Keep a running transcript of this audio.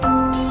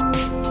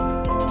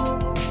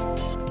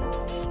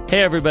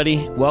Hey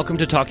everybody, welcome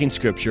to Talking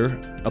Scripture,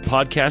 a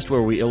podcast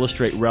where we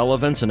illustrate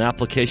relevance and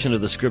application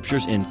of the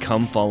Scriptures in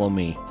Come Follow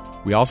Me.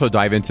 We also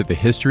dive into the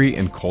history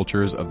and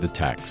cultures of the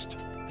text.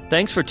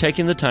 Thanks for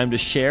taking the time to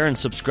share and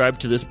subscribe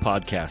to this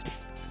podcast.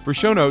 For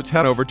show notes,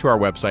 head over to our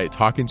website,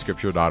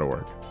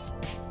 talkingscripture.org.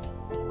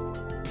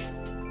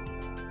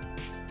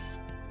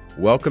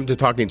 Welcome to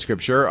Talking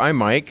Scripture. I'm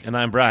Mike. And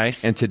I'm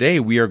Bryce. And today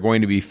we are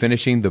going to be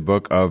finishing the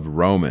book of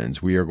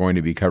Romans. We are going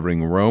to be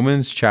covering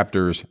Romans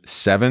chapters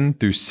 7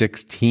 through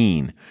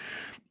 16.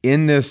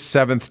 In this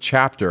 7th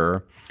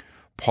chapter,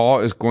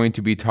 Paul is going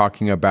to be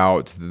talking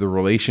about the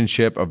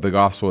relationship of the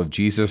gospel of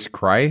Jesus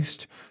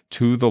Christ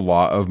to the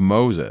law of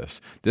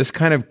Moses. This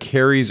kind of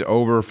carries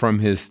over from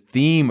his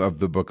theme of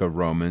the book of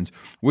Romans,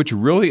 which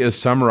really is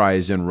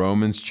summarized in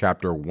Romans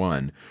chapter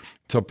 1.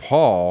 To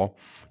Paul,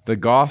 the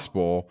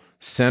gospel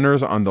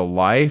centers on the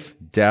life,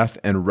 death,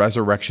 and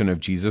resurrection of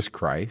Jesus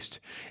Christ,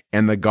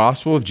 and the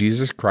gospel of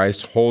Jesus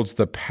Christ holds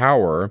the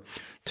power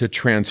to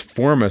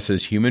transform us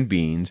as human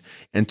beings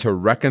and to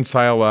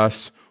reconcile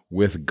us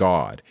with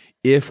God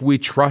if we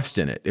trust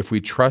in it, if we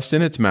trust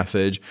in its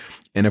message,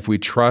 and if we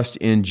trust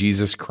in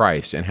Jesus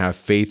Christ and have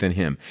faith in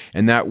Him.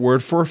 And that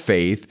word for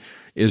faith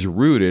is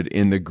rooted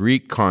in the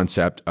Greek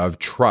concept of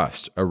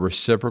trust, a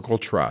reciprocal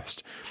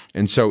trust.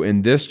 And so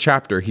in this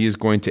chapter, he is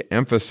going to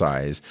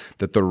emphasize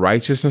that the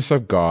righteousness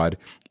of God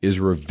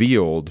is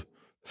revealed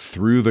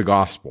through the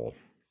gospel.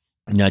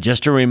 Now,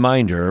 just a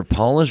reminder,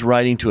 Paul is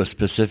writing to a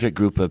specific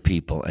group of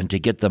people, and to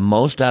get the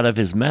most out of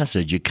his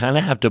message, you kind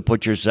of have to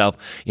put yourself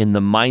in the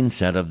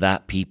mindset of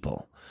that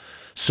people.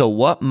 So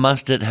what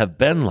must it have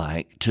been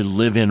like to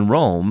live in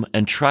Rome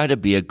and try to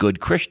be a good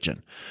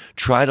Christian?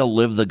 Try to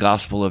live the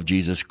gospel of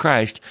Jesus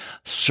Christ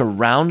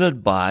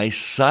surrounded by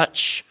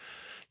such,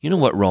 you know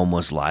what Rome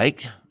was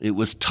like. It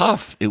was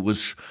tough. It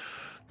was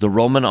the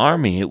Roman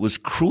army. It was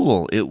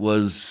cruel. It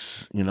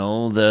was,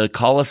 the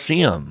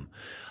Colosseum.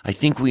 I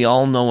think we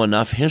all know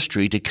enough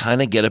history to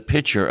kind of get a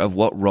picture of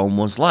what Rome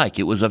was like.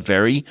 It was a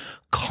very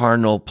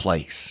carnal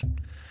place.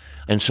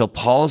 And so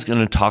Paul is going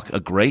to talk a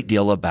great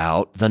deal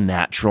about the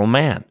natural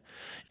man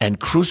and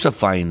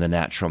crucifying the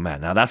natural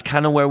man. Now, that's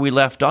kind of where we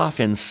left off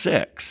in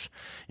 6,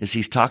 is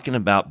he's talking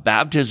about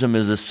baptism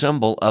is a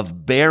symbol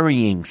of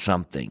burying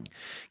something.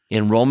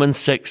 In Romans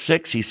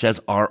 6:6, he says,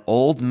 our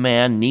old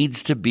man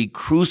needs to be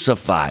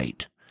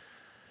crucified.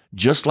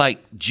 Just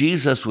like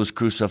Jesus was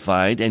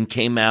crucified and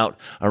came out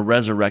a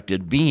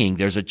resurrected being,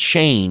 there's a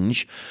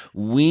change.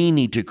 We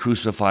need to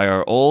crucify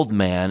our old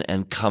man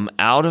and come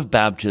out of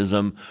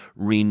baptism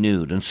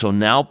renewed. And so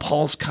now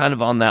Paul's kind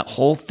of on that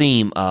whole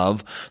theme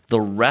of the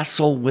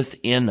wrestle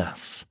within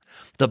us.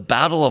 The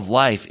battle of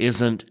life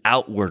isn't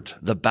outward.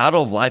 The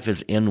battle of life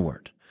is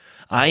inward.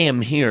 I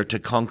am here to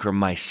conquer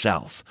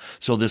myself.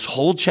 So this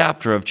whole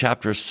chapter of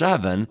chapter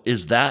 7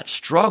 is that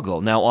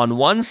struggle. Now, on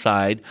one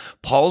side,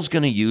 Paul's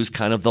going to use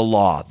kind of the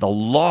law. The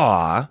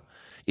law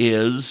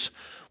is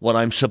what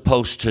I'm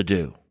supposed to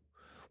do,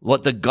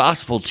 what the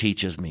gospel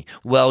teaches me.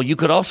 Well, you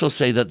could also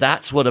say that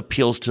that's what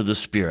appeals to the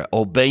Spirit.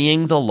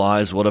 Obeying the law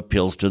is what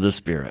appeals to the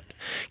Spirit.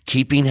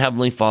 Keeping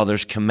Heavenly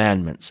Father's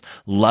commandments,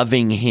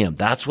 loving Him,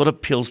 that's what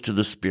appeals to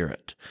the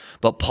Spirit.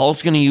 But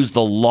Paul's going to use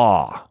the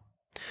law.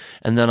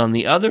 And then on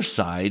the other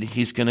side,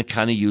 he's going to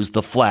kind of use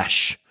the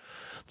flesh.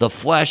 The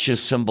flesh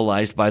is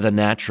symbolized by the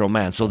natural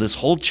man. So this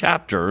whole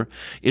chapter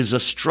is a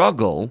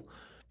struggle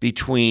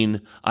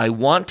between, I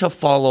want to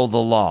follow the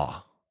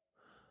law,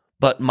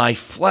 but my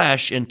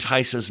flesh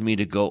entices me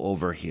to go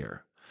over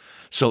here.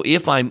 So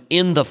if I'm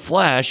in the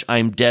flesh,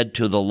 I'm dead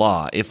to the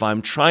law. If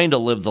I'm trying to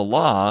live the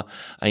law,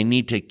 I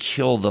need to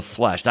kill the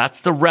flesh. That's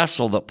the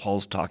wrestle that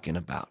Paul's talking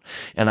about.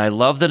 And I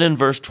love that in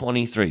verse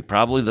 23,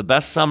 probably the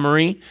best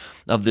summary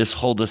of this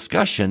whole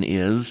discussion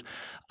is,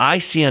 I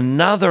see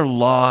another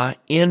law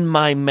in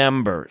my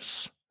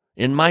members,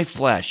 in my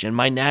flesh, in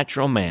my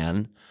natural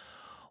man,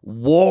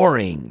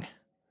 warring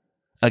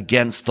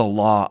against the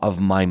law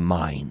of my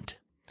mind.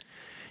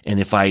 And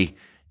if I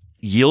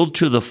yield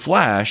to the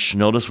flesh,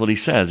 notice what he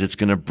says, it's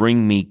going to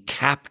bring me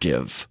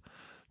captive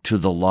to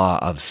the law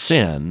of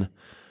sin,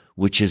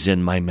 which is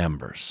in my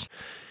members.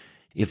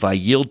 If I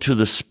yield to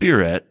the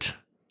Spirit,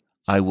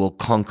 I will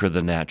conquer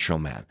the natural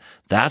man.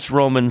 That's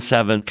Romans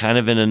 7, kind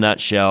of in a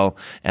nutshell,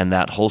 and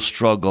that whole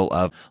struggle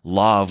of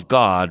law of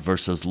God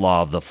versus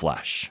law of the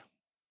flesh.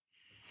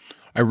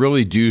 I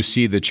really do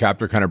see the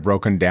chapter kind of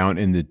broken down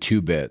into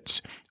 2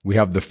 bits. We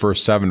have the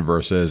first 7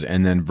 verses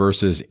and then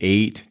verses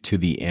 8 to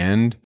the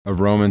end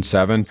of Romans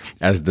 7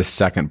 as the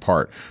second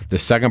part. The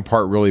second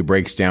part really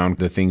breaks down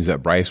the things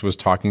that Bryce was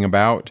talking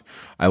about.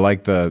 I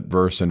like the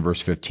verse in verse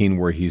 15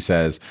 where he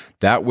says,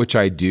 that which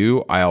I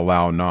do, I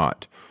allow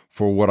not.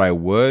 For what I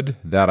would,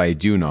 that I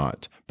do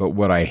not. But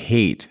what I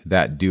hate,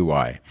 that do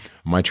I.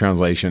 My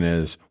translation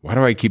is, why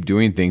do I keep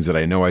doing things that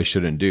I know I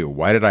shouldn't do?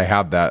 Why did I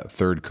have that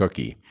third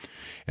cookie?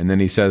 And then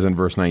he says in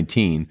verse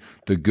 19,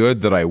 the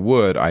good that I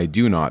would, I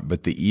do not,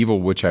 but the evil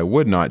which I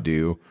would not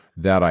do,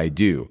 that I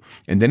do.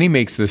 And then he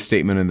makes this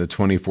statement in the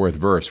 24th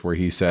verse where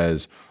he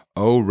says,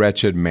 O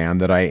wretched man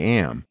that I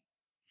am.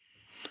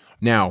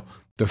 Now,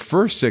 The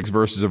first 6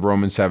 verses of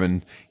Romans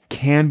 7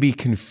 can be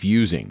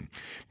confusing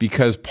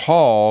because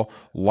Paul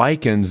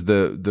likens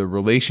the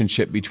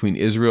relationship between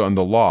Israel and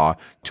the law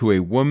to a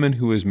woman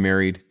who is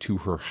married to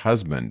her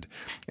husband.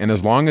 And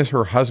as long as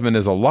her husband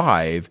is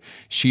alive,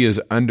 she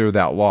is under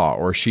that law,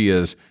 or she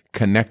is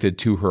connected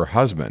to her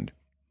husband.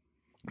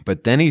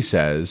 But then he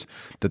says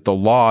that the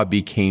law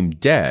became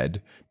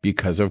dead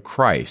because of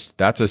Christ.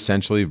 That's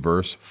essentially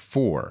verse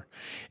 4.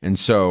 And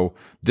so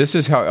this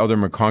is how Elder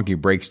McConkie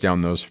breaks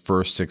down those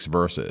first 6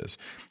 verses.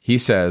 He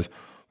says,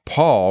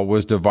 Paul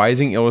was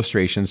devising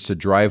illustrations to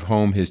drive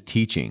home his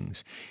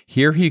teachings.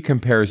 Here he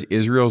compares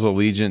Israel's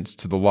allegiance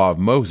to the law of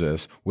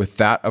Moses with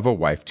that of a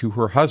wife to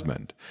her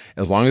husband.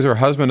 As long as her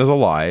husband is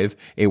alive,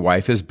 a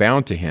wife is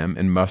bound to him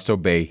and must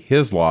obey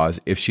his laws.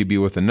 If she be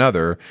with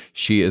another,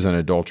 she is an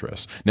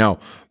adulteress. Now,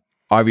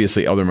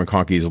 obviously, Elder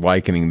McConkie is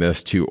likening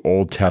this to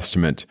Old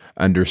Testament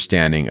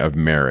understanding of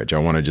marriage. I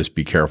want to just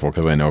be careful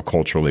because I know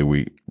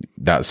culturally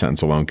that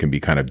sentence alone can be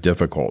kind of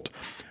difficult.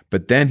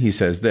 But then he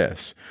says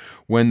this,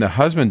 when the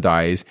husband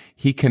dies,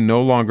 he can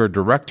no longer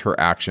direct her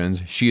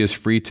actions. She is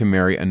free to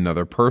marry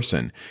another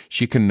person.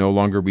 She can no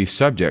longer be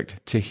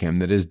subject to him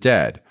that is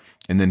dead.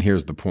 And then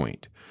here's the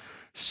point.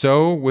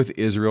 So with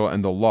Israel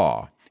and the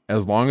law,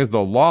 as long as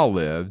the law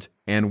lived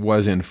and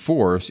was in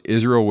force,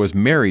 Israel was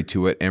married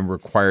to it and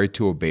required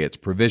to obey its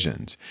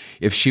provisions.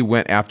 If she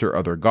went after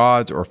other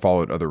gods or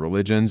followed other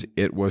religions,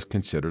 it was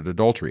considered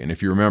adultery. And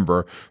if you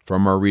remember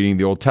from our reading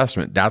the Old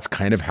Testament, that's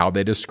kind of how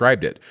they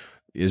described it.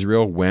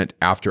 Israel went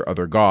after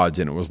other gods,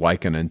 and it was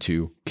likened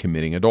unto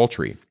committing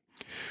adultery.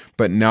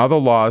 But now the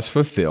law is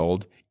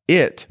fulfilled.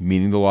 It,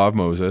 meaning the law of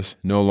Moses,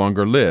 no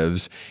longer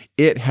lives.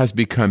 It has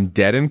become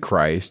dead in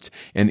Christ,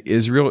 and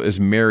Israel is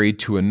married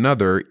to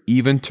another,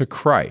 even to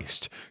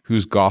Christ,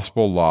 whose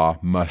gospel law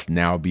must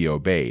now be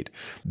obeyed.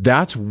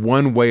 That's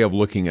one way of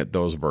looking at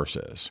those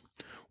verses.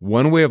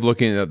 One way of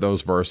looking at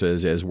those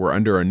verses is we're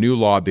under a new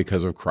law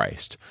because of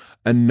Christ.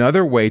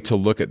 Another way to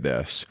look at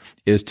this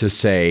is to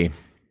say,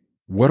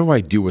 what do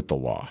I do with the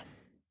law?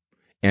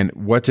 And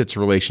what's its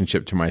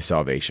relationship to my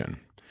salvation?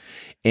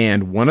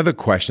 And one of the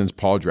questions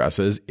Paul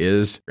addresses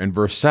is in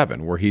verse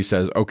 7, where he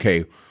says,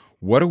 okay,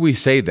 what do we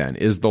say then?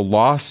 Is the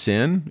law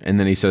sin? And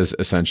then he says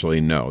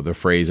essentially no. The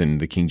phrase in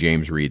the King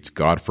James reads,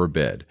 God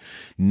forbid.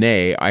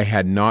 Nay, I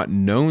had not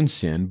known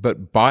sin,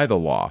 but by the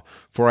law,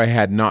 for I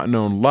had not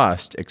known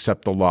lust,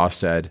 except the law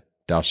said,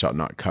 thou shalt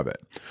not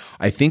covet.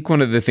 I think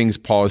one of the things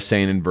Paul is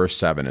saying in verse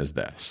 7 is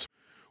this.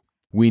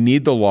 We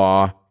need the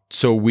law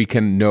so we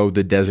can know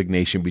the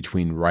designation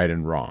between right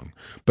and wrong.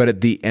 But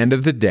at the end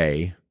of the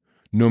day,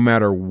 no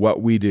matter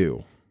what we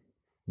do,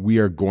 we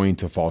are going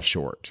to fall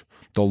short.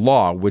 The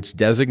law, which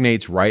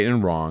designates right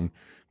and wrong,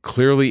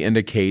 clearly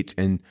indicates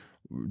and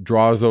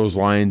draws those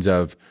lines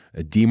of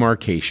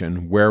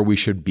demarcation where we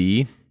should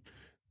be.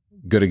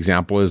 Good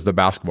example is the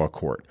basketball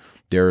court.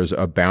 There's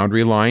a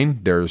boundary line.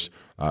 There's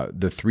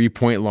the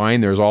 3-point line.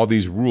 There's all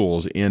these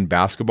rules in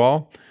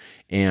basketball.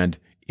 And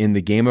in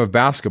the game of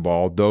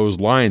basketball, those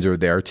lines are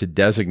there to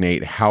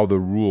designate how the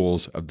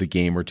rules of the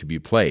game are to be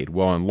played.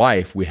 Well, in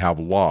life, we have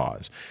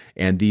laws,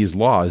 and these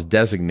laws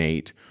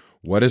designate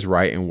what is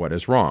right and what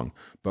is wrong.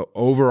 But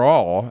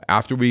overall,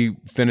 after we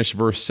finish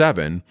verse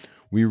 7,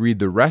 we read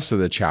the rest of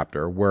the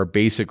chapter where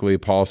basically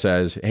Paul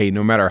says, hey,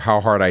 no matter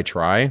how hard I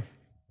try,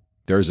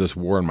 there's this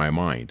war in my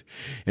mind.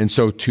 And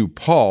so to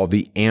Paul,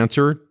 the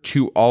answer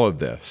to all of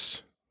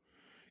this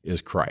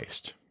is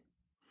Christ.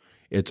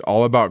 It's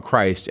all about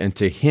Christ, and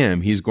to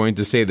him, he's going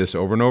to say this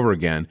over and over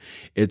again,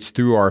 it's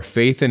through our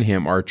faith in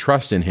him, our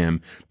trust in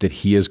him, that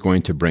he is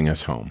going to bring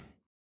us home.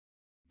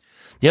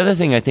 The other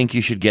thing I think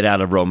you should get out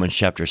of Romans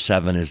chapter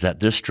 7 is that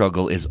this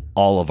struggle is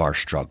all of our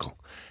struggle.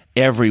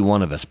 Every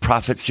one of us,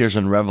 prophets, seers,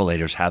 and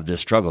revelators have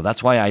this struggle.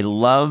 That's why I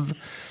love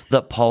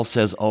that Paul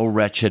says, "O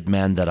wretched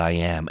man that I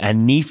am."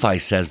 And Nephi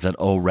says that,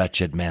 "O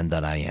wretched man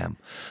that I am."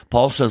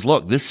 Paul says,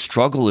 look, this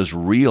struggle is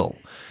real.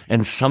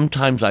 And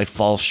sometimes I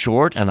fall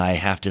short and I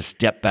have to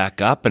step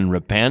back up and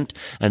repent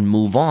and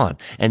move on.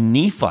 And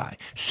Nephi,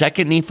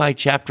 2 Nephi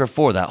chapter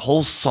 4, that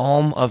whole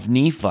psalm of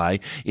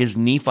Nephi is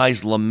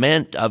Nephi's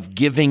lament of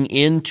giving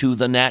in to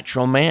the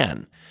natural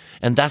man.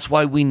 And that's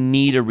why we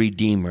need a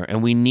redeemer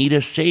and we need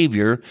a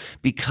savior,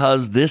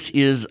 because this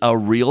is a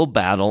real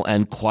battle,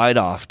 and quite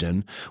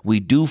often we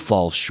do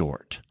fall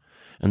short.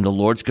 And the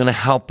Lord's going to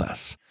help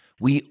us.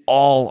 We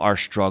all are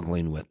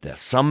struggling with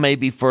this. Some may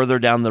be further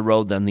down the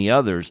road than the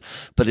others,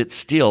 but it's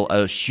still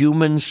a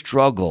human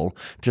struggle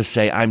to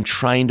say, I'm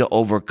trying to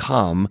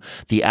overcome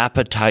the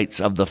appetites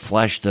of the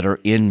flesh that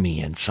are in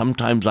me. And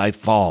sometimes I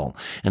fall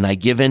and I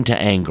give in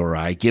to anger, or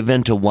I give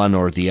in to one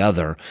or the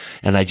other.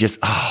 And I just,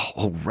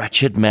 oh,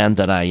 wretched man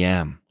that I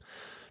am.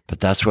 But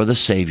that's where the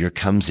Savior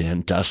comes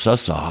in, dusts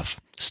us off,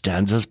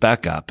 stands us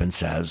back up and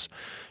says,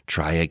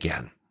 try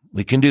again.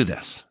 We can do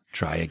this.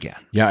 Try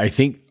again. Yeah, I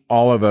think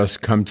all of us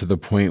come to the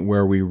point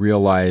where we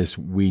realize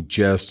we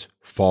just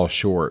fall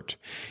short.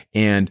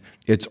 And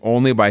it's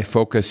only by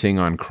focusing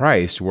on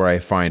Christ where I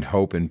find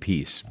hope and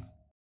peace.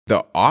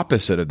 the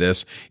opposite of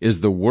this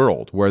is the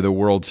world, where the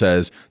world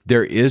says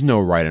there is no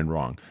right and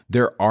wrong.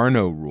 There are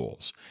no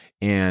rules.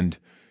 And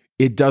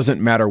it doesn't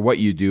matter what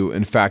you do.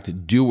 In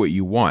fact, do what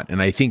you want.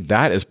 And I think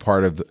that is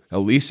part of, at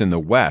least in the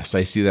West,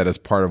 I see that as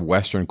part of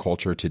Western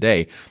culture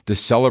today, the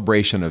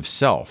celebration of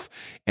self.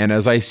 And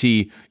as I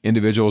see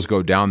individuals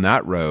go down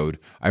that road,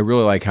 I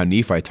really like how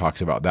Nephi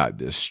talks about that.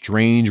 The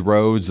strange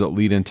roads that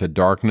lead into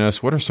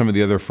darkness. What are some of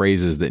the other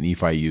phrases that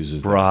Nephi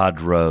uses?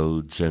 Broad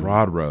roads.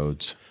 Broad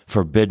roads.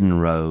 Forbidden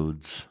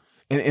roads.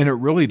 And it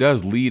really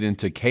does lead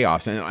into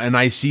chaos. And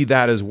I see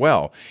that as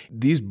well.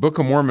 These Book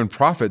of Mormon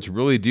prophets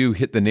really do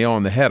hit the nail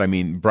on the head. I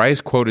mean, Bryce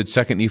quoted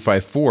 2 Nephi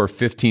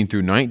 4:15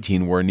 through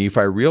 19, where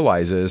Nephi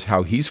realizes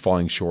how he's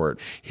falling short.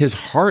 His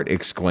heart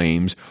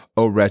exclaims,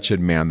 "O wretched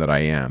man that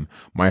I am!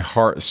 My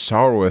heart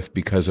sorroweth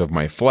because of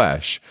my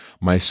flesh.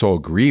 My soul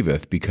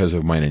grieveth because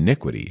of mine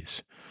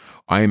iniquities.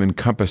 I am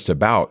encompassed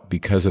about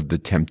because of the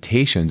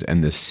temptations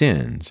and the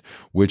sins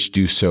which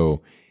do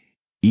so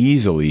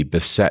easily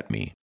beset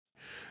me."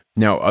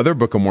 Now, other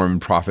Book of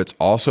Mormon prophets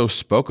also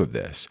spoke of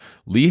this.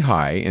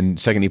 Lehi in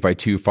 2 Nephi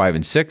 2:5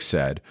 and 6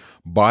 said,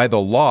 "By the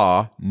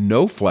law,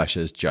 no flesh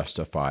is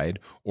justified,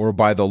 or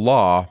by the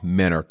law,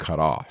 men are cut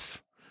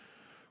off.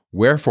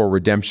 Wherefore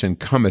redemption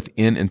cometh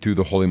in and through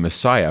the Holy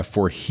Messiah,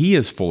 for he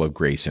is full of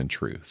grace and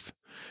truth."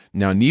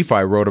 Now, Nephi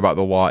wrote about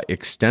the law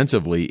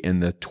extensively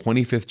in the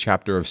 25th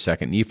chapter of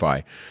 2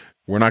 Nephi.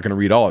 We're not going to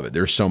read all of it.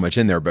 There's so much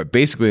in there. But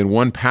basically, in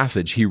one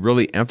passage, he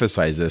really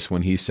emphasized this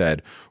when he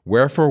said,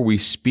 "Wherefore we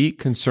speak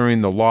concerning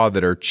the law,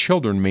 that our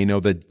children may know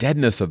the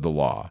deadness of the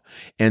law,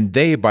 and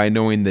they, by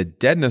knowing the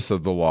deadness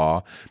of the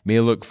law, may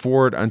look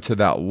forward unto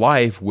that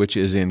life which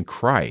is in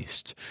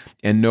Christ,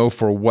 and know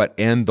for what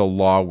end the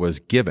law was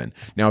given."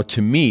 Now,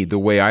 to me, the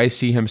way I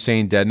see him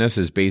saying deadness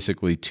is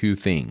basically two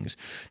things.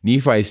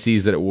 Nephi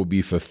sees that it will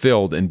be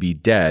fulfilled and be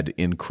dead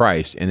in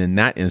Christ. And in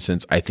that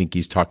instance, I think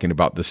he's talking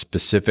about the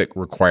specific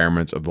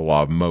requirements of the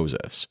law of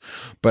Moses.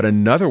 But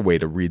another way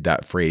to read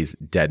that phrase,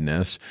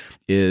 deadness,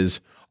 is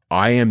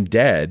I am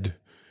dead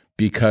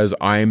because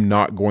I'm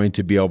not going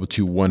to be able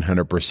to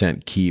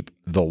 100% keep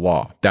the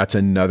law. That's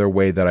another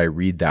way that I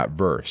read that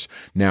verse.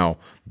 Now,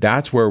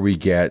 that's where we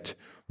get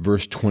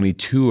verse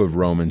 22 of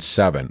Romans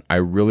 7. I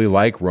really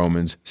like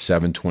Romans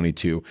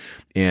 7:22.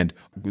 And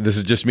this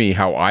is just me,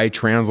 how I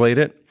translate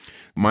it.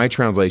 My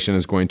translation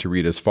is going to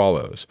read as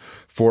follows: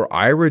 "For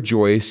I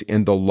rejoice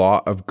in the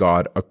law of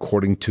God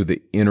according to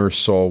the inner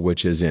soul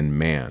which is in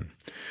man."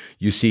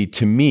 You see,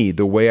 to me,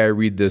 the way I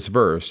read this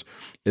verse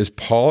is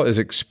Paul is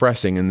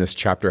expressing in this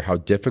chapter how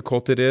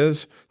difficult it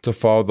is to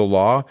follow the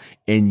law,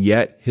 and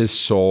yet his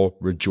soul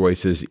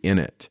rejoices in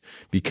it,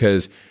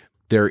 because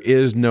there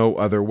is no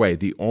other way.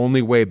 The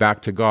only way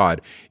back to God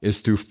is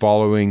through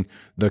following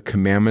the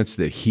commandments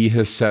that he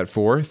has set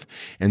forth.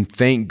 And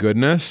thank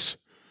goodness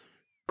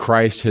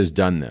Christ has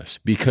done this.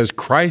 Because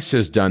Christ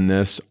has done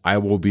this, I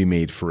will be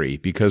made free.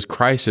 Because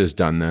Christ has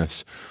done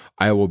this,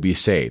 I will be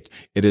saved.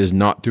 It is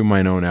not through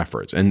mine own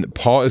efforts. And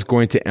Paul is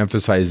going to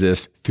emphasize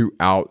this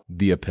throughout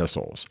the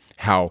epistles,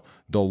 how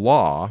the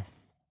law,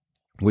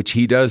 which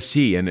he does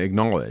see and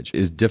acknowledge,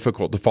 is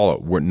difficult to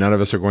follow. None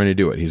of us are going to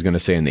do it. He's going to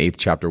say in the 8th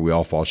chapter, we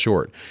all fall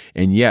short.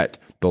 And yet,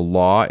 the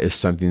law is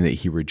something that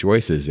he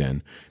rejoices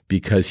in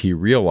because he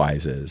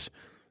realizes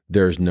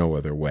there's no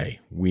other way.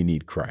 We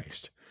need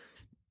Christ.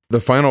 The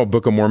final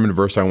Book of Mormon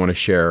verse I want to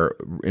share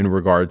in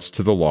regards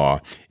to the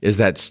law is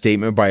that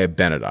statement by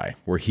Abinadi,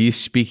 where he's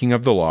speaking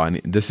of the law,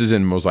 and this is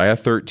in Mosiah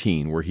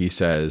 13, where he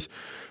says,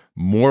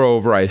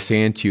 "Moreover, I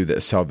say unto you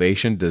that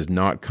salvation does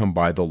not come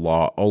by the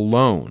law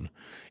alone,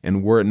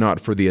 and were it not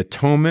for the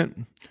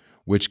atonement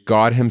which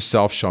God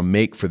himself shall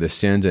make for the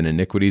sins and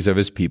iniquities of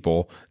his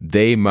people,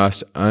 they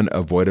must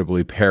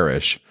unavoidably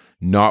perish,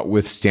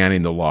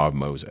 notwithstanding the law of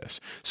Moses."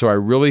 So I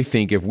really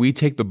think if we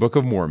take the Book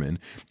of Mormon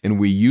and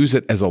we use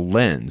it as a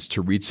lens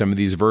to read some of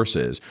these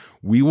verses,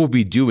 we will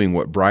be doing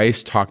what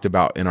Bryce talked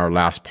about in our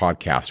last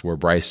podcast, where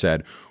Bryce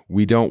said,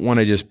 we don't want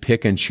to just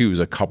pick and choose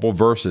a couple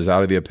verses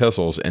out of the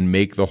epistles and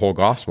make the whole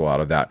gospel out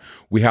of that.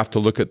 We have to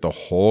look at the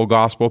whole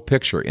gospel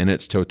picture in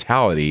its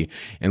totality.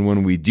 And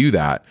when we do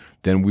that,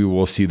 then we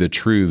will see the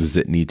truths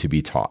that need to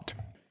be taught.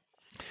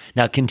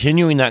 Now,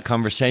 continuing that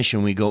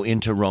conversation, we go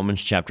into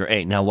Romans chapter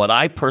 8. Now, what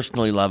I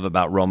personally love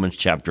about Romans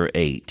chapter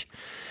 8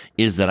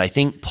 is that I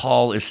think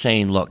Paul is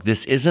saying, look,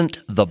 this isn't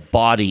the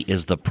body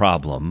is the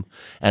problem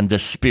and the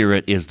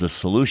spirit is the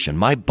solution.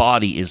 My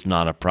body is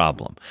not a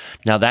problem.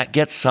 Now, that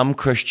gets some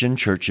Christian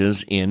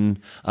churches in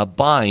a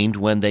bind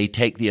when they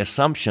take the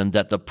assumption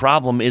that the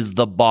problem is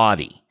the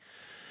body,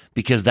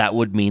 because that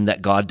would mean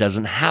that God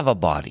doesn't have a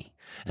body.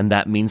 And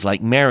that means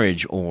like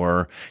marriage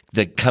or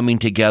the coming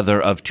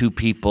together of two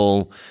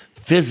people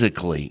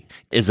physically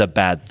is a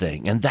bad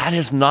thing. And that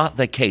is not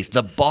the case.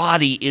 The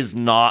body is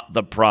not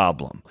the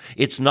problem.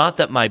 It's not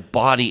that my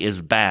body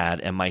is bad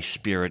and my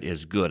spirit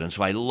is good. And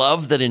so I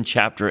love that in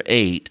chapter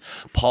 8,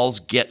 Paul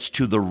gets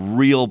to the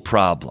real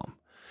problem.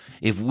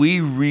 If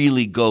we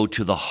really go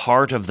to the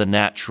heart of the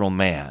natural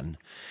man,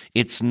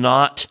 it's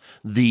not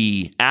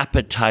the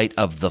appetite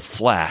of the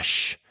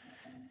flesh.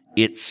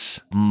 It's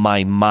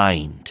my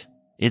mind.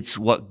 It's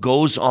what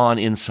goes on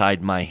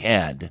inside my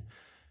head.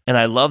 And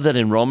I love that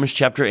in Romans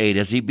chapter 8,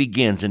 as he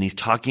begins and he's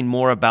talking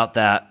more about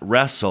that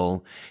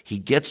wrestle, he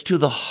gets to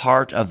the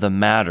heart of the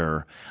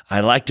matter. I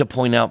like to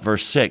point out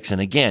verse 6.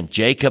 And again,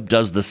 Jacob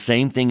does the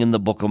same thing in the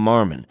Book of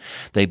Mormon.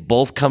 They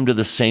both come to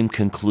the same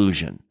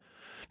conclusion.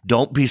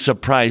 Don't be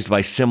surprised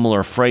by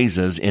similar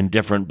phrases in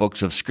different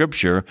books of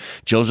Scripture.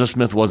 Joseph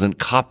Smith wasn't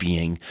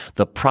copying.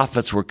 The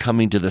prophets were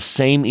coming to the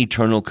same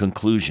eternal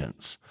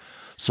conclusions.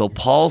 So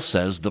Paul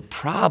says the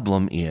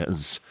problem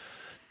is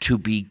to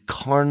be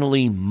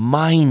carnally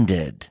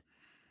minded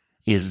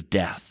is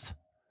death.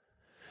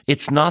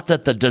 It's not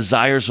that the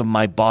desires of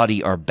my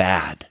body are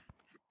bad.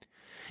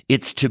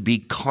 It's to be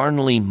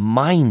carnally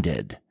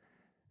minded.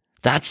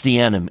 That's the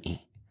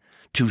enemy.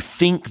 To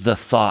think the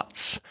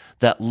thoughts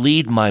that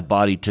lead my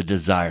body to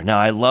desire. Now,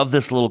 I love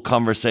this little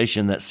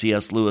conversation that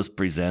C.S. Lewis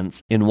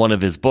presents in one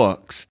of his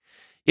books.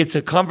 It's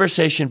a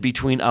conversation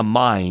between a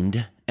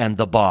mind and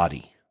the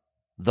body.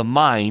 The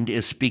mind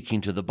is speaking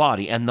to the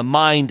body, and the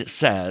mind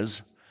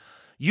says,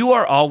 "You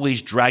are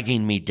always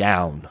dragging me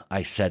down,"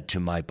 I said to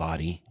my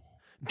body.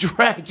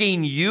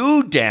 "Dragging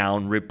you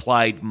down,"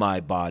 replied my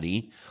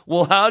body.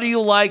 "Well, how do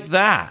you like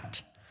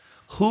that?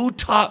 Who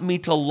taught me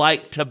to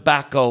like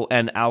tobacco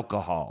and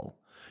alcohol?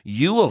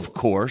 You, of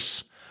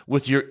course,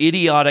 with your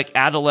idiotic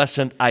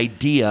adolescent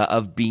idea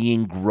of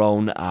being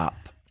grown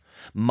up.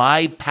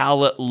 My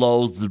palate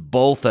loathed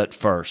both at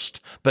first,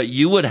 but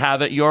you would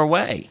have it your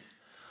way.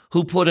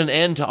 Who put an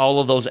end to all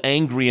of those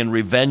angry and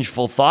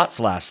revengeful thoughts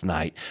last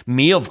night?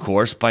 Me, of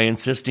course, by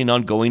insisting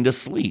on going to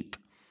sleep.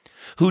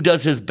 Who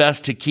does his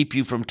best to keep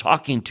you from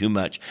talking too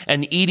much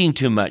and eating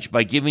too much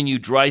by giving you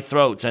dry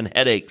throats and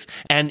headaches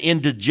and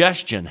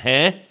indigestion,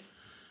 huh?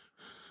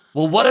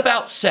 Well, what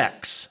about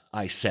sex?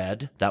 I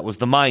said. That was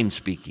the mind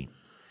speaking.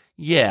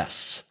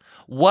 Yes.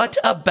 What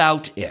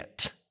about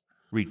it?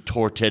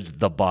 Retorted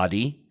the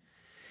body.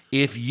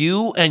 If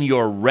you and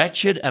your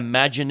wretched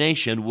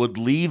imagination would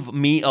leave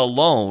me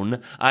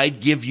alone,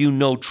 I'd give you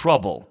no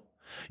trouble.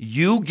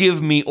 You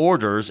give me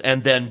orders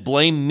and then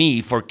blame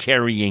me for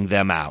carrying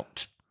them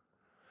out.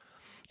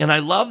 And I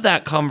love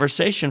that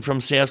conversation from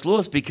C.S.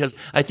 Lewis because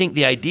I think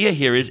the idea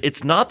here is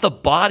it's not the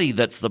body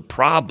that's the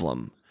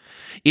problem.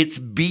 It's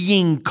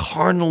being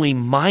carnally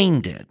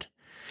minded.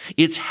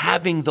 It's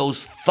having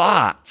those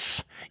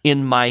thoughts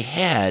in my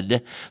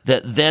head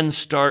that then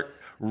start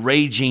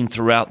raging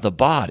throughout the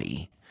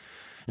body.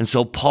 And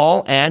so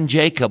Paul and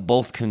Jacob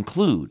both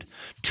conclude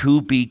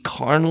to be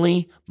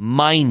carnally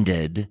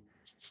minded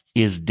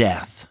is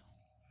death,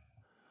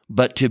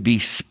 but to be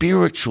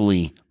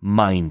spiritually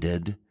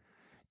minded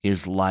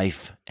is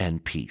life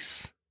and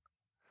peace.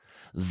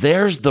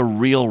 There's the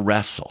real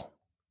wrestle.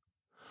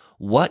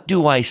 What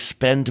do I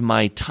spend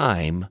my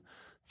time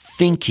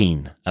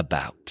thinking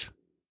about?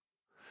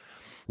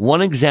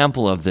 One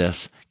example of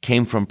this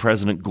came from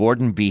President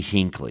Gordon B.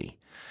 Hinckley.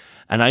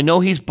 And I know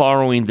he's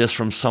borrowing this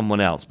from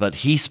someone else, but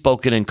he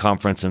spoke it in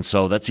conference, and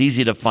so that's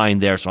easy to find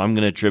there, so I'm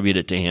going to attribute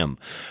it to him.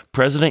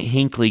 President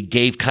Hinckley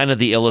gave kind of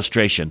the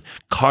illustration,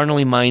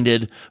 carnally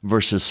minded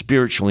versus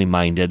spiritually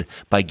minded,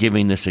 by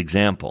giving this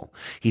example.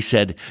 He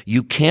said,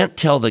 you can't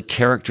tell the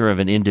character of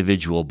an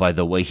individual by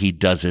the way he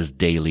does his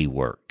daily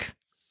work.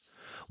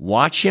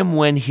 Watch him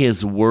when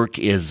his work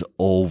is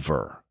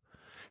over.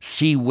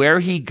 See where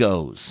he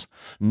goes.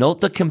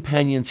 Note the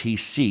companions he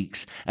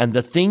seeks and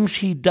the things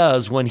he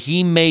does when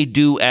he may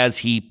do as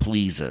he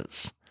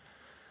pleases.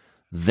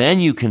 Then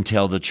you can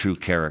tell the true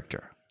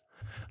character.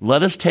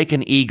 Let us take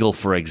an eagle,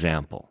 for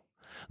example.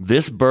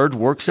 This bird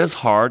works as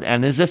hard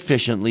and as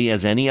efficiently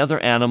as any other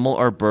animal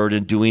or bird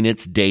in doing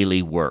its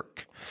daily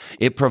work.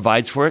 It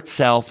provides for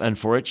itself and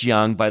for its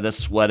young by the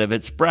sweat of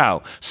its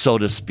brow, so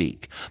to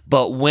speak.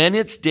 But when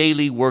its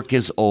daily work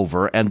is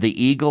over and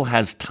the eagle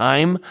has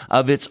time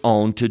of its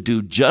own to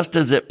do just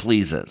as it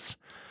pleases,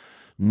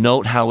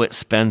 note how it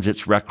spends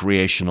its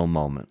recreational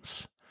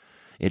moments.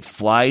 It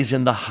flies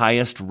in the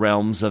highest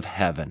realms of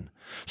heaven,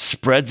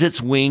 spreads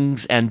its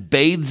wings, and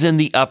bathes in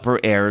the upper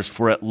airs,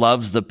 for it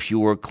loves the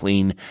pure,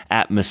 clean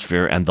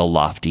atmosphere and the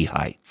lofty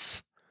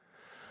heights.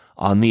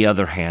 On the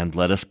other hand,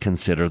 let us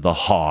consider the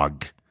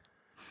hog.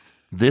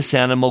 This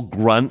animal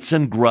grunts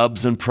and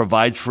grubs and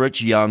provides for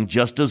its young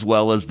just as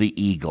well as the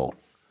eagle.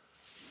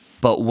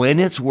 But when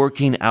its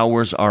working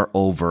hours are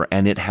over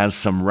and it has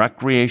some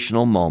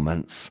recreational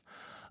moments,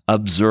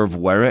 observe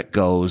where it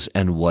goes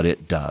and what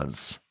it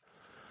does.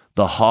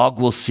 The hog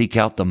will seek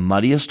out the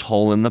muddiest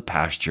hole in the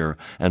pasture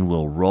and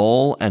will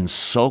roll and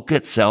soak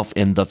itself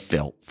in the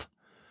filth,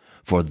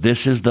 for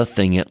this is the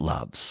thing it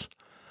loves.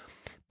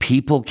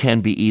 People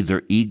can be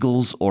either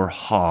eagles or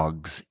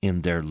hogs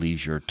in their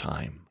leisure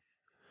time.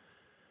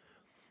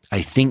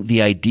 I think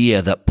the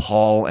idea that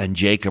Paul and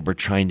Jacob are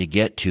trying to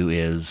get to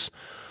is,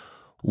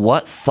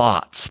 what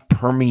thoughts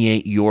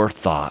permeate your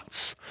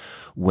thoughts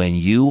when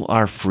you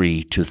are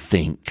free to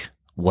think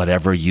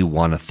whatever you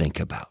want to think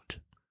about?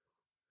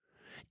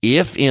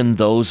 If in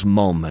those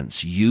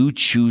moments you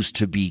choose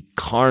to be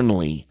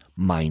carnally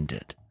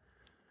minded,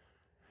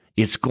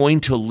 it's going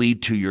to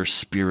lead to your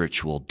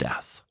spiritual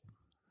death.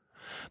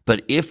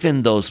 But if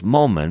in those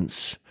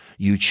moments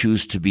you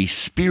choose to be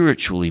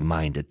spiritually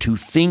minded, to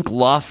think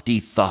lofty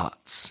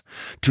thoughts,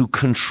 to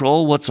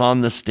control what's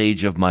on the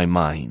stage of my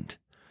mind,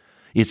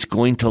 it's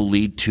going to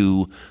lead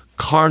to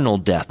carnal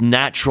death,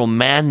 natural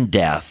man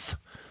death,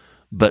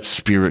 but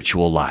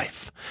spiritual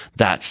life.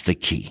 That's the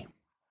key.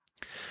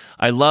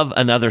 I love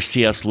another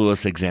C.S.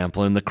 Lewis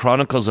example. In the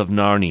Chronicles of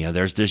Narnia,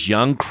 there's this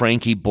young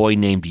cranky boy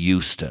named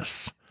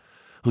Eustace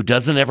who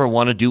doesn't ever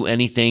want to do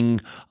anything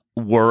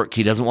work.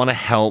 He doesn't want to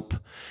help.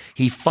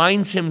 He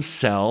finds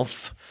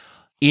himself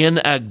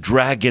in a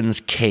dragon's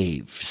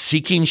cave,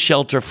 seeking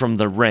shelter from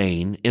the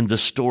rain in the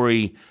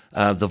story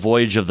of The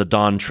Voyage of the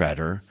Dawn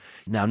Treader.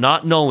 Now,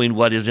 not knowing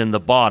what is in the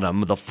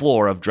bottom, the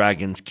floor of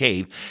Dragon's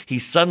Cave, he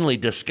suddenly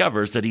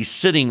discovers that he's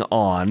sitting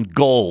on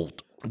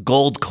gold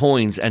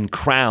coins and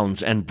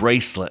crowns and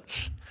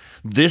bracelets.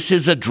 This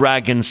is a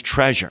dragon's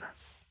treasure.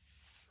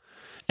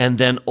 And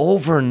then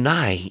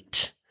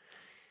overnight,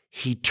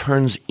 he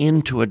turns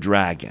into a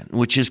dragon,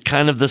 which is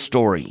kind of the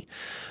story.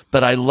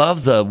 But I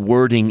love the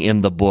wording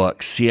in the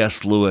book.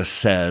 C.S. Lewis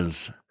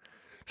says,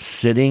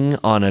 sitting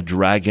on a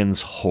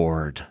dragon's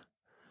hoard,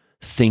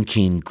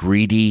 thinking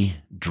greedy,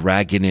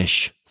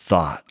 dragonish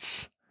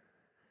thoughts,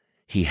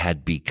 he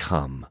had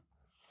become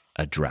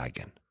a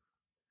dragon.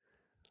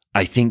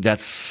 I think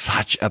that's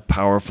such a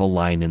powerful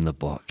line in the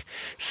book.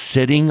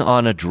 Sitting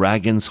on a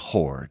dragon's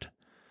hoard,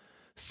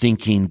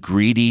 thinking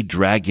greedy,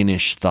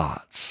 dragonish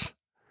thoughts,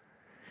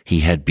 he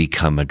had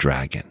become a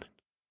dragon.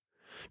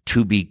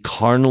 To be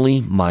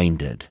carnally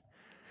minded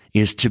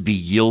is to be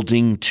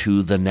yielding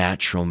to the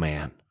natural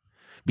man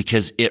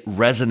because it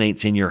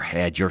resonates in your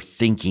head. You're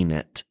thinking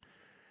it.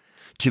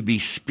 To be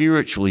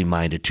spiritually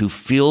minded, to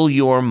fill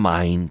your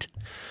mind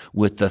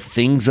with the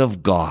things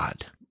of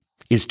God,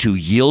 is to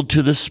yield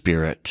to the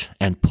Spirit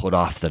and put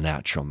off the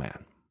natural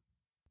man.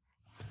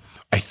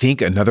 I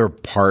think another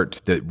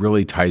part that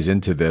really ties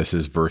into this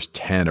is verse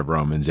 10 of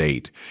Romans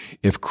 8.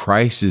 If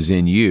Christ is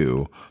in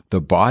you, the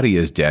body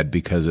is dead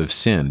because of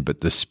sin,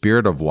 but the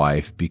spirit of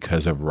life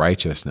because of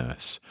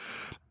righteousness.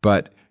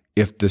 But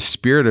if the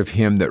spirit of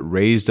him that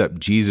raised up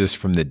Jesus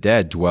from the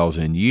dead dwells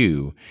in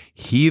you,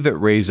 he that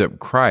raised up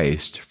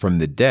Christ from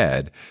the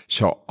dead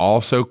shall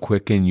also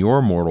quicken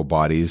your mortal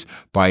bodies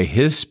by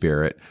his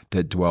spirit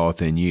that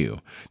dwelleth in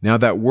you. Now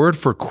that word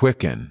for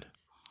quicken,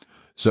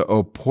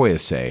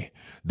 zoophoiase,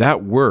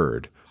 that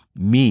word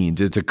means,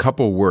 it's a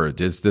couple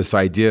words. It's this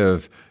idea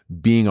of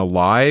being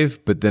alive,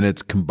 but then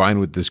it's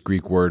combined with this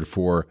Greek word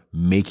for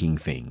making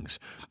things.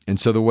 And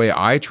so the way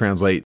I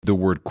translate the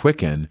word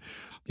quicken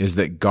is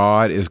that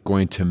God is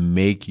going to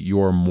make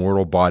your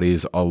mortal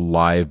bodies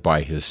alive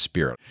by his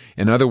spirit.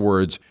 In other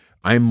words,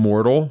 I'm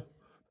mortal,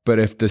 but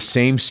if the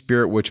same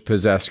spirit which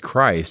possessed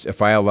Christ,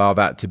 if I allow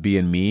that to be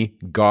in me,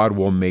 God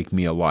will make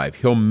me alive.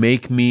 He'll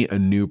make me a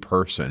new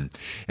person.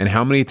 And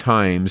how many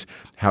times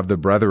have the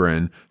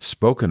brethren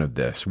spoken of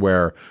this,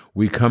 where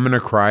we come into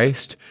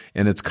Christ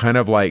and it's kind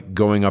of like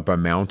going up a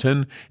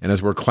mountain, and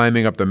as we're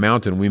climbing up the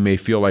mountain, we may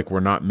feel like we're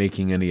not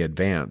making any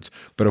advance.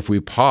 But if we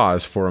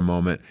pause for a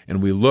moment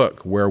and we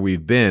look where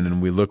we've been and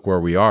we look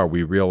where we are,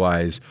 we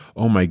realize,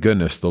 oh my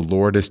goodness, the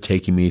Lord is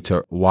taking me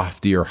to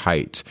loftier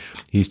heights.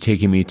 He's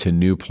taking me to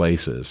new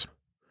places.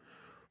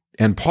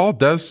 And Paul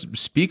does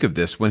speak of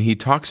this when he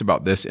talks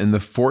about this in the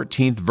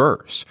 14th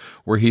verse,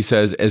 where he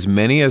says, as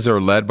many as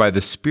are led by the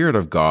Spirit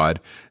of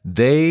God,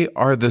 they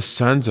are the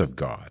sons of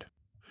God.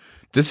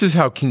 This is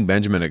how King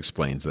Benjamin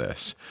explains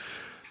this.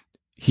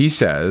 He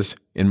says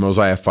in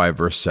Mosiah 5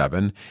 verse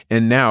 7,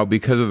 and now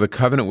because of the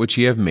covenant which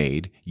ye have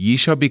made, ye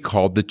shall be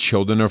called the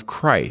children of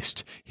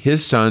Christ,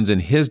 his sons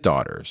and his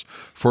daughters.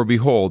 For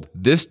behold,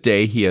 this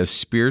day he has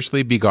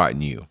spiritually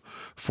begotten you.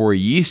 For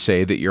ye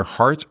say that your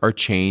hearts are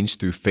changed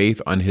through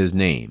faith on his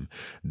name.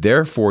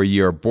 Therefore ye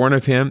are born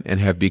of him and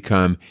have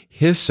become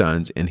his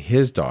sons and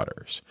his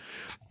daughters.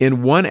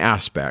 In one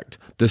aspect,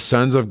 the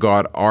sons of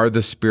God are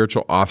the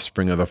spiritual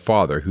offspring of the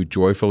Father who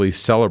joyfully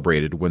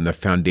celebrated when the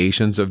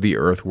foundations of the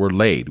earth were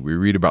laid. We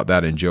read about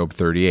that in Job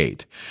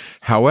 38.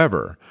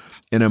 However,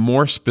 in a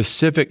more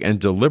specific and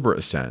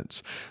deliberate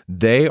sense,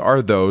 they are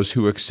those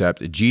who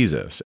accept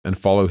Jesus and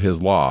follow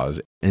his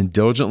laws and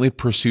diligently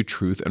pursue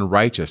truth and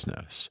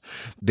righteousness.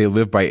 They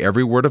live by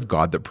every word of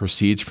God that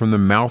proceeds from the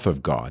mouth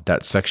of God.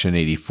 That's section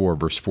 84,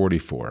 verse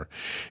 44.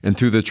 And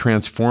through the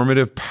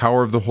transformative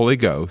power of the Holy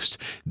Ghost,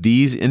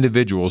 these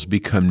individuals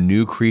become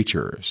new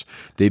creatures.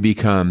 They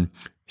become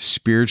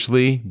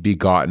spiritually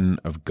begotten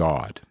of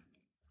God.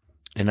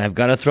 And I've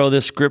got to throw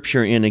this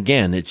scripture in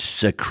again.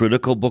 It's a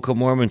critical Book of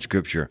Mormon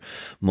scripture.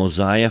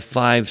 Mosiah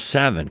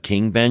 5:7.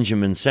 King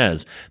Benjamin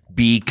says,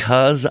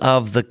 because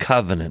of the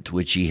covenant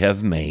which ye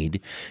have made,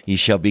 ye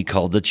shall be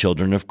called the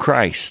children of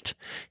Christ,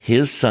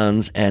 his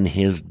sons and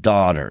his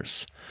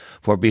daughters.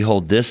 For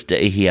behold, this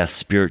day he hath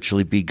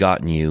spiritually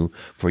begotten you.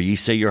 For ye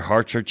say your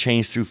hearts are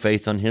changed through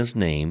faith on his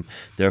name.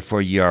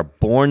 Therefore ye are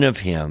born of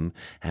him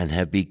and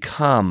have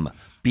become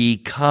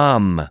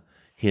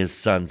his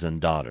sons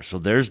and daughters. So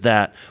there's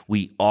that.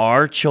 We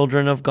are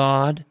children of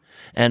God,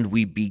 and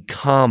we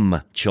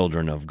become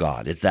children of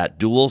God. It's that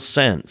dual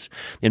sense.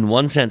 In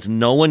one sense,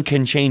 no one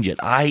can change it.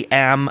 I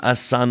am a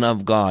son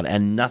of God,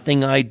 and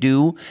nothing I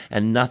do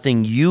and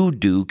nothing you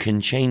do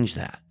can change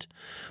that.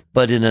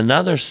 But in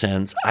another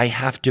sense, I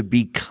have to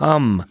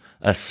become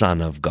a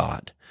son of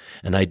God.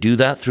 And I do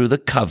that through the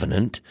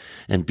covenant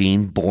and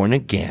being born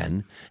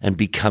again and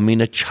becoming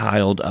a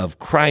child of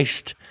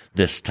Christ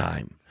this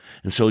time.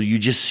 And so you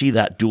just see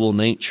that dual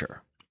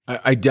nature.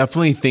 I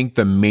definitely think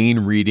the main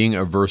reading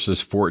of verses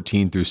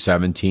 14 through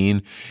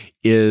 17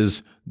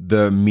 is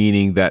the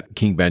meaning that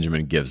King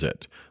Benjamin gives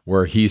it,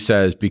 where he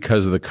says,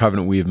 because of the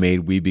covenant we have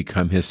made, we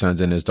become his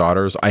sons and his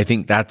daughters. I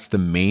think that's the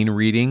main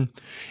reading.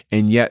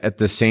 And yet at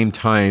the same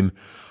time,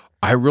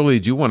 I really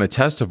do want to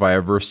testify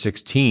of verse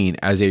 16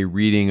 as a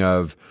reading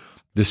of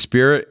the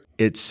Spirit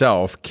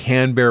itself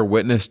can bear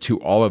witness to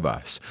all of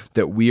us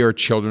that we are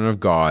children of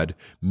God,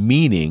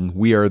 meaning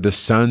we are the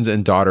sons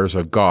and daughters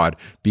of God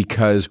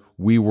because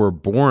we were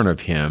born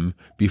of him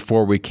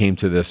before we came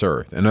to this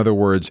earth. In other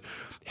words,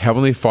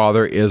 Heavenly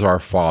Father is our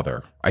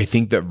Father. I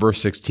think that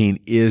verse 16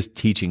 is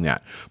teaching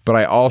that. But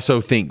I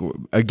also think,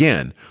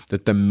 again,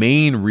 that the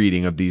main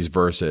reading of these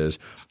verses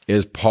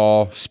is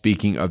Paul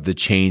speaking of the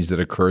change that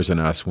occurs in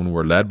us when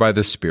we're led by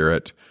the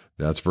Spirit.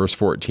 That's verse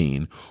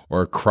 14,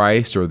 or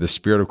Christ or the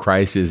Spirit of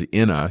Christ is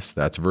in us.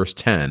 That's verse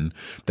 10,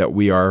 that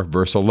we are,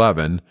 verse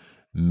 11,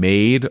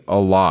 made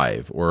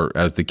alive, or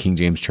as the King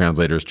James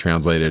translators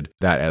translated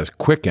that as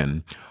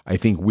quicken. I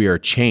think we are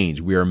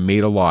changed. We are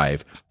made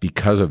alive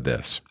because of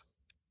this.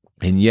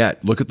 And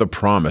yet, look at the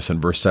promise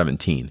in verse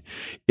 17.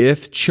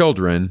 If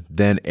children,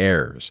 then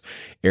heirs,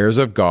 heirs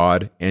of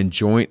God and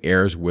joint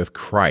heirs with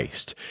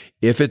Christ,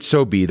 if it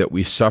so be that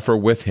we suffer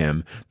with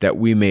him, that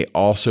we may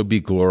also be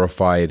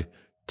glorified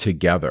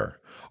together.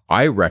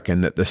 I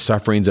reckon that the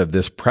sufferings of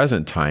this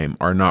present time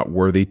are not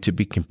worthy to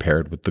be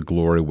compared with the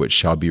glory which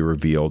shall be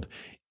revealed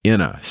in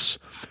us.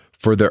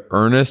 For the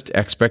earnest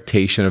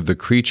expectation of the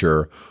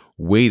creature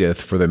waiteth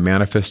for the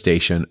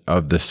manifestation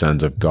of the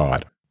sons of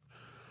God.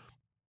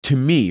 To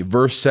me,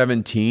 verse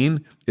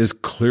 17 is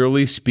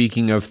clearly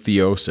speaking of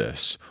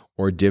theosis,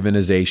 or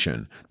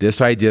divinization,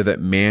 this idea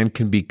that man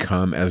can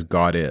become as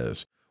God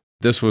is.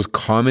 This was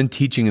common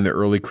teaching in the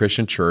early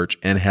Christian church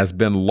and has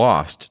been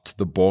lost to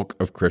the bulk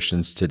of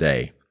Christians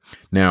today.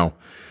 Now,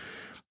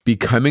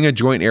 becoming a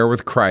joint heir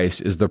with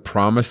Christ is the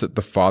promise that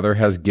the Father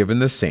has given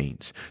the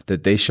saints,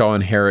 that they shall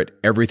inherit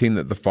everything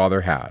that the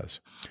Father has.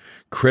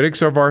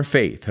 Critics of our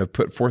faith have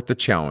put forth the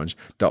challenge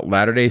that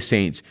Latter-day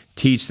Saints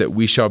teach that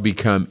we shall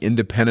become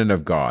independent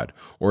of God,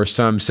 or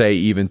some say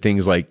even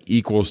things like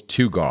equals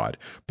to God.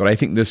 But I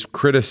think this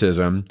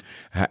criticism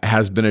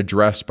has been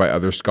addressed by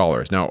other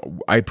scholars. Now,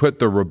 I put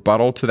the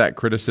rebuttal to that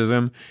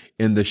criticism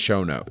in the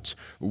show notes.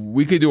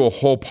 We could do a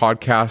whole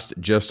podcast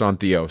just on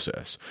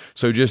theosis.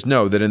 So just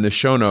know that in the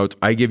show notes,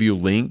 I give you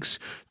links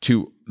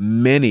to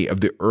many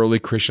of the early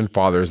Christian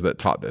fathers that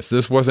taught this.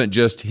 This wasn't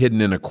just hidden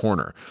in a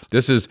corner.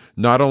 This is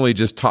not only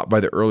just taught by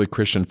the early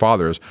Christian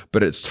fathers,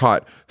 but it's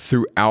taught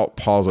throughout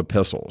Paul's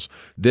epistles.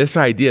 This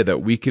idea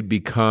that we could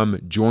become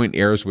joint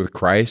heirs with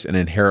Christ and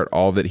inherit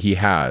all that he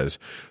has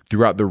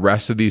throughout the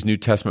rest of these New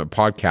Testament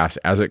podcasts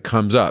as it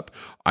comes up.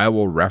 I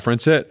will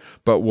reference it,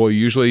 but we'll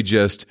usually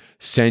just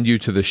send you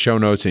to the show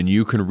notes and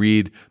you can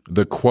read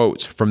the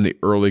quotes from the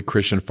early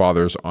Christian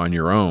fathers on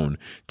your own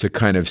to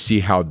kind of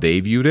see how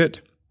they viewed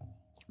it.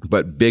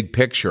 But big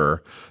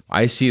picture,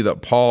 I see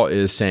that Paul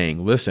is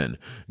saying, listen,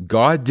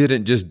 God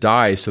didn't just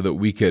die so that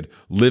we could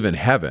live in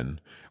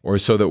heaven or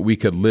so that we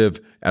could live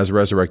as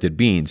resurrected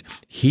beings.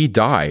 He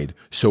died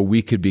so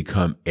we could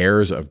become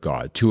heirs of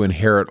God, to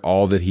inherit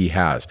all that he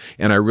has.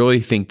 And I really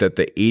think that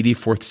the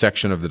 84th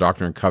section of the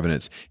Doctrine and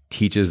Covenants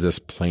teaches this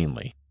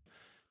plainly.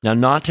 Now,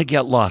 not to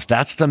get lost,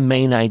 that's the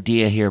main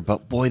idea here,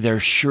 but boy, there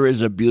sure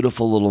is a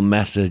beautiful little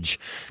message,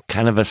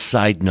 kind of a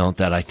side note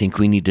that I think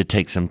we need to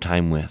take some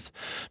time with.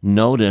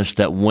 Notice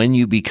that when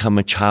you become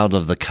a child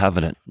of the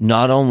covenant,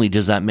 not only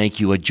does that make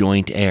you a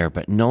joint heir,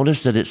 but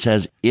notice that it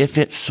says, if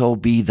it so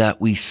be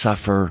that we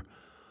suffer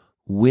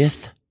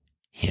with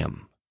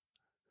him.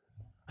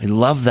 I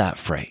love that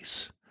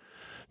phrase.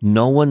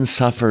 No one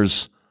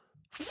suffers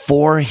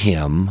for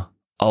him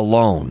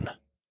alone.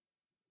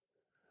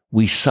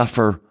 We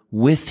suffer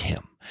with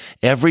him.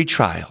 Every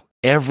trial,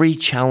 every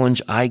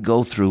challenge I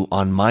go through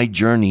on my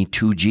journey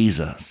to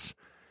Jesus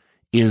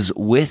is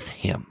with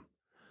him.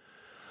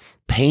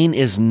 Pain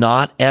is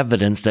not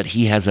evidence that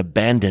he has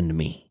abandoned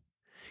me.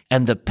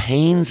 And the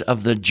pains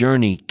of the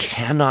journey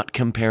cannot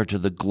compare to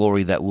the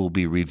glory that will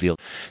be revealed.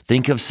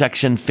 Think of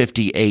section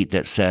 58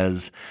 that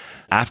says,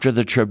 after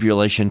the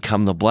tribulation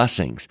come the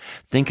blessings.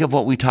 Think of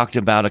what we talked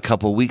about a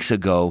couple weeks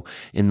ago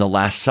in the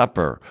Last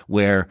Supper,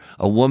 where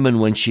a woman,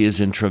 when she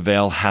is in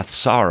travail, hath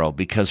sorrow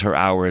because her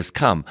hour is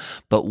come.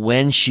 But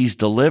when she's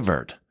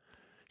delivered,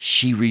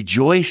 she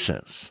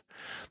rejoices.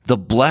 The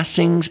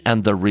blessings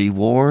and the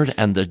reward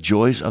and the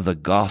joys of the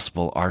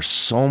gospel are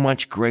so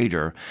much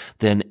greater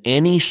than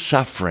any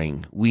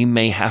suffering we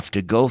may have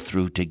to go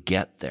through to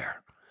get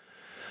there.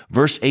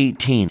 Verse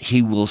 18,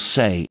 he will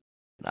say,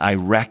 I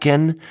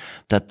reckon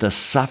that the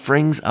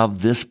sufferings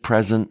of this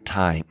present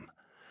time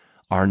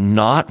are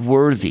not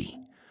worthy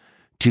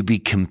to be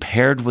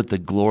compared with the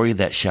glory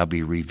that shall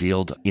be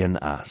revealed in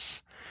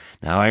us.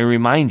 Now I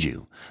remind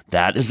you,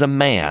 that is a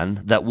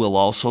man that will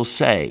also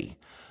say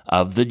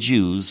of the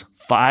Jews,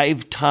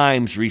 5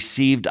 times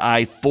received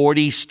I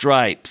 40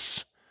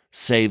 stripes,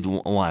 save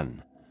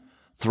one.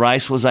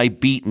 Thrice was I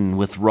beaten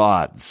with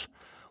rods.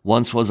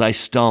 Once was I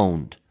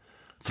stoned.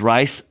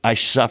 Thrice I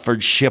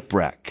suffered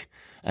shipwreck.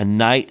 A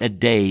night, a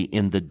day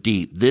in the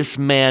deep. This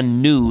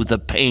man knew the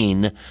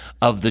pain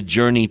of the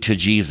journey to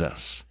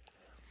Jesus.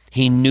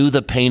 He knew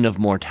the pain of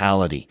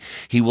mortality.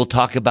 He will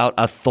talk about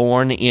a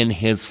thorn in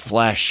his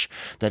flesh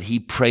that he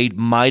prayed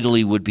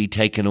mightily would be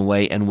taken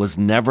away and was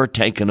never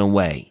taken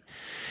away.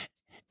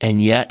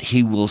 And yet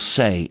he will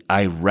say,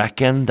 I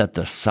reckon that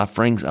the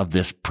sufferings of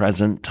this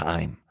present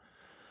time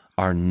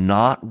are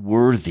not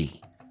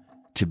worthy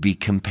to be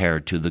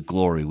compared to the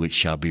glory which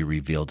shall be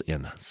revealed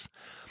in us.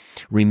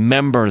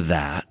 Remember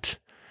that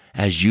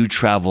as you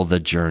travel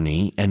the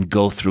journey and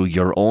go through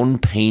your own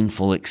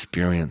painful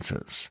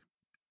experiences.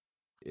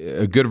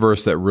 A good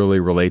verse that really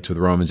relates with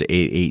Romans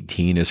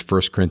 8:18 is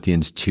 1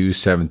 Corinthians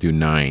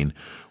 2:7-9,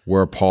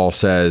 where Paul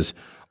says,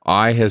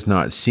 Eye has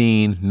not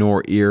seen,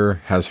 nor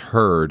ear has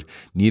heard,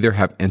 neither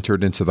have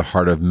entered into the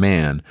heart of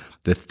man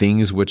the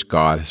things which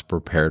God has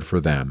prepared for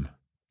them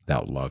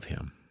that love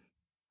him.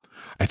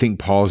 I think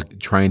Paul's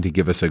trying to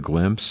give us a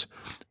glimpse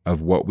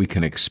of what we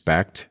can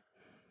expect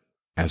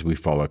as we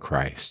follow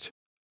Christ.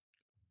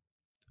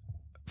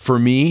 For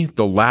me,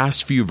 the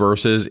last few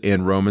verses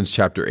in Romans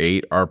chapter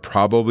 8 are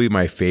probably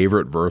my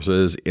favorite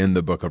verses in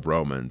the book of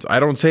Romans.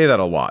 I don't say that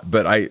a lot,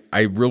 but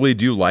I really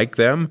do like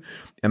them.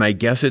 And I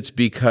guess it's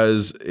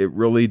because it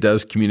really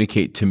does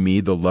communicate to me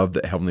the love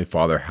that Heavenly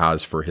Father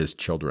has for his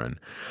children.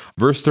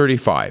 Verse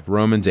 35,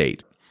 Romans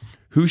 8.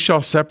 Who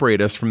shall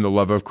separate us from the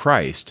love of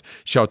Christ?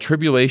 Shall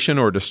tribulation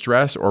or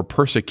distress or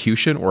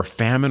persecution or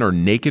famine or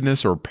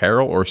nakedness or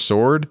peril or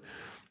sword?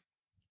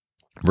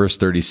 Verse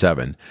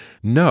 37.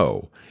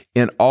 No,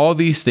 in all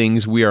these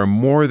things we are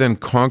more than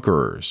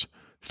conquerors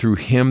through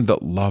him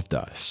that loved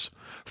us.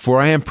 For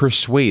I am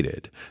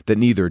persuaded that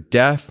neither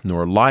death,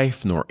 nor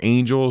life, nor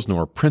angels,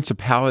 nor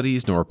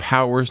principalities, nor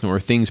powers, nor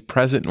things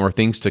present, nor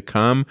things to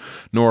come,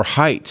 nor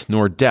height,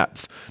 nor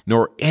depth,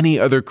 nor any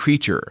other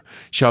creature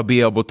shall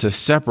be able to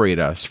separate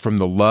us from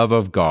the love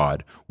of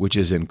God, which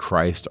is in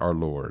Christ our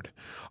Lord.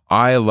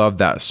 I love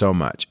that so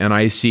much, and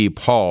I see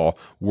Paul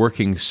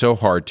working so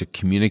hard to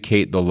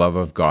communicate the love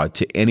of God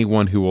to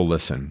anyone who will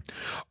listen.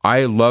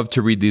 I love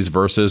to read these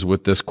verses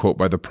with this quote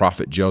by the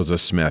prophet Joseph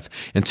Smith,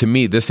 and to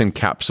me, this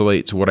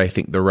encapsulates what I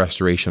think the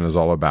restoration is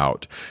all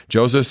about.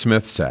 Joseph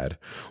Smith said,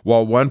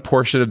 while one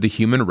portion of the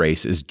human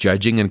race is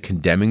judging and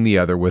condemning the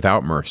other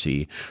without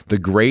mercy, the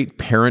great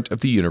parent of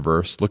the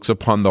universe looks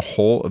upon the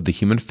whole of the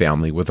human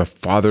family with a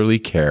fatherly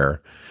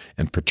care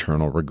and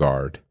paternal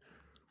regard.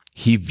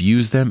 He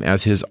views them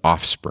as his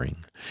offspring,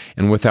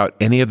 and without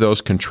any of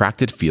those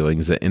contracted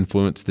feelings that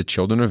influence the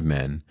children of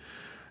men,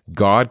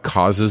 God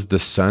causes the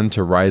sun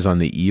to rise on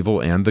the evil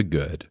and the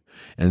good,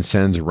 and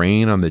sends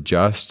rain on the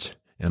just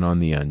and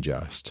on the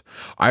unjust.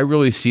 I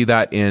really see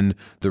that in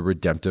the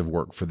redemptive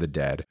work for the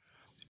dead.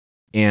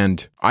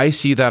 And I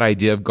see that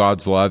idea of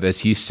God's love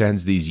as he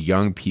sends these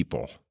young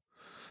people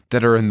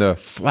that are in the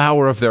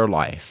flower of their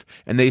life,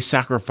 and they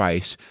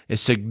sacrifice a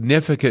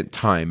significant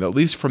time, at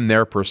least from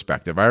their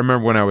perspective. I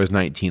remember when I was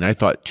 19, I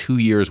thought 2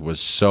 years was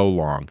so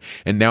long.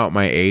 And now at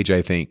my age,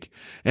 I think,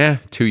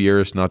 2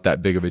 years, not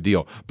that big of a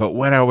deal. But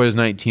when I was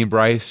 19,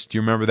 Bryce, do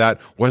you remember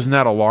that? Wasn't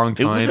that a long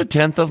time? It was a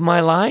tenth of my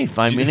life.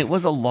 I mean, it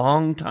was a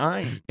long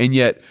time. And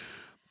yet,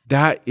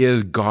 that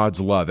is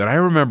God's love. And I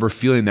remember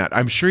feeling that.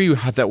 I'm sure you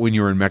had that when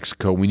you were in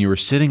Mexico, when you were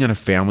sitting in a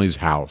family's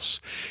house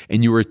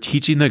and you were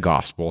teaching the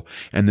gospel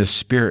and the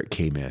Spirit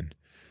came in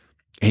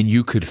and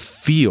you could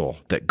feel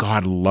that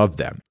God loved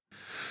them.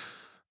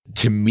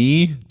 To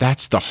me,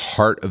 that's the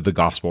heart of the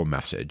gospel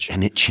message.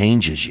 And it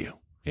changes you.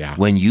 Yeah.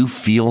 When you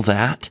feel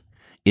that,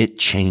 it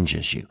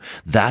changes you.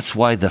 That's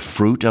why the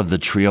fruit of the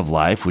tree of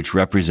life, which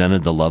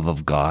represented the love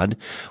of God,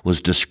 was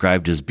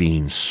described as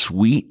being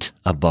sweet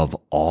above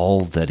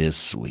all that is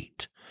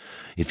sweet.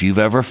 If you've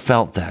ever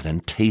felt that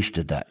and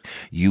tasted that,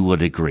 you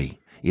would agree.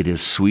 It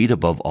is sweet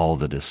above all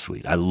that is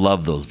sweet. I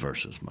love those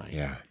verses, Mike.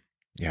 Yeah.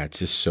 Yeah, it's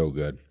just so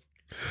good.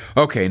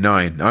 Okay,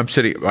 9. I'm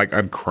sitting,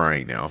 I'm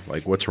crying now.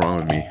 What's wrong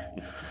with me?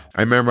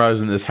 I remember I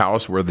was in this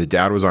house where the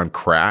dad was on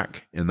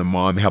crack and the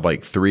mom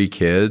had 3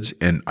 kids,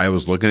 and I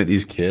was looking at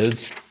these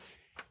kids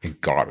and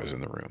God was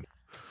in the room.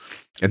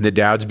 And the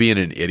dad's being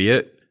an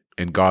idiot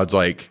and God's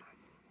like,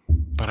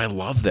 but I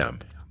love them.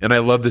 And I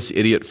love this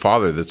idiot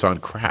father that's on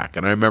crack.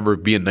 And I remember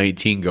being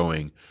 19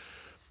 going,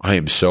 I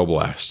am so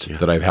blessed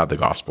that I've had the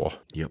gospel.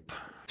 Yep.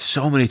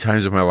 So many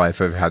times in my life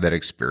I've had that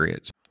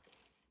experience.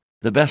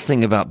 The best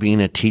thing about being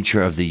a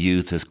teacher of the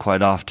youth is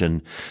quite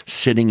often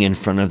sitting in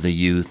front of the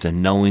youth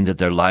and knowing that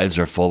their lives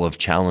are full of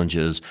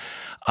challenges.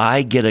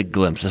 I get a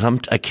glimpse.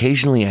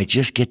 Occasionally, I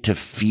just get to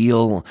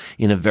feel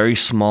in a very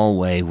small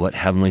way what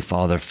Heavenly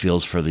Father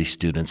feels for these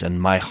students,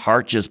 and my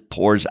heart just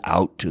pours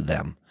out to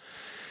them.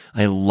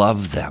 I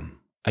love them.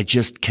 I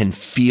just can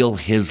feel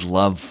His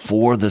love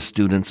for the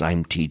students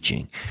I'm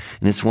teaching.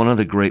 And it's one of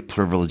the great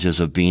privileges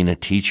of being a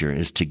teacher,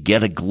 is to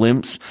get a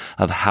glimpse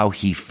of how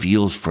He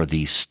feels for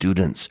these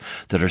students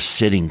that are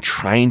sitting,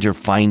 trying to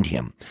find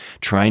Him,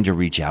 trying to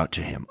reach out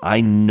to Him.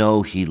 I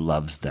know He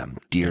loves them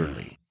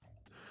dearly.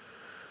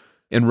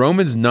 In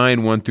Romans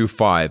 9, 1 through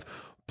 5,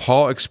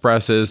 Paul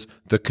expresses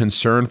the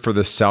concern for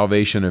the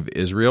salvation of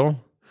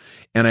Israel.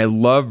 And I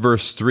love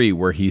verse 3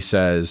 where he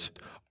says,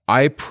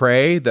 I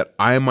pray that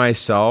I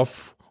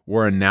myself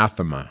were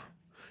anathema,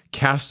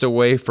 cast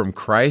away from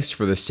Christ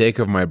for the sake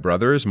of my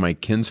brothers, my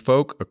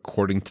kinsfolk,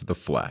 according to the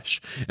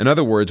flesh. In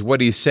other words, what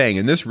he's saying,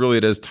 and this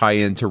really does tie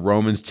into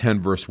Romans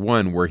 10, verse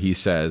 1, where he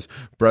says,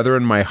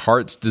 Brethren, my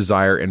heart's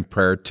desire and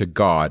prayer to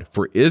God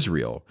for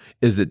Israel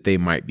is that they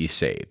might be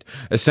saved.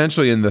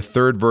 Essentially, in the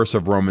third verse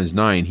of Romans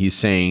 9, he's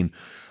saying,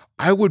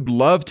 I would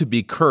love to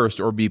be cursed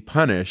or be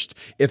punished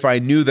if I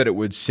knew that it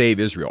would save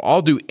Israel.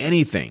 I'll do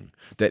anything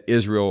that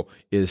Israel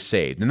is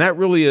saved. And that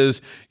really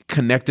is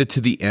connected to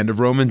the end of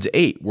Romans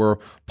 8, where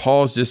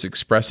Paul is just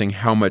expressing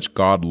how much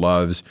God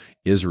loves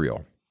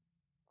Israel.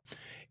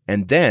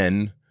 And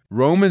then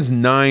Romans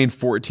 9,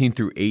 14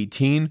 through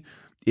 18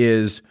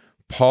 is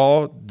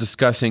Paul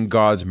discussing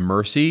God's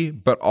mercy,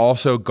 but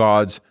also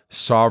God's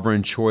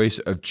sovereign choice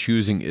of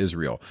choosing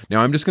Israel.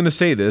 Now, I'm just going to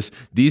say this.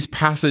 These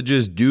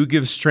passages do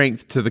give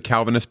strength to the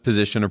Calvinist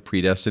position of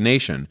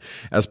predestination,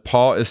 as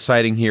Paul is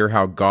citing here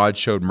how God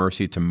showed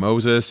mercy to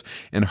Moses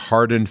and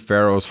hardened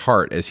Pharaoh's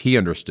heart as he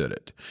understood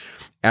it,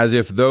 as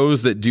if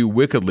those that do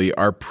wickedly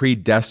are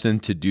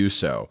predestined to do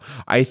so.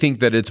 I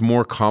think that it's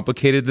more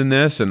complicated than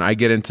this, and I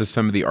get into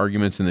some of the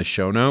arguments in the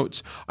show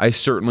notes. I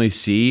certainly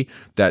see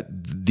that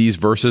these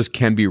verses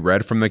can be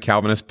read from the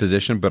Calvinist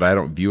position, but I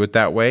don't view it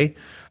that way.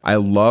 I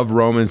love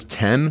Romans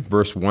 10,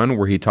 verse 1,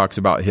 where he talks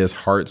about his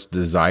heart's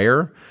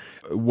desire.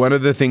 One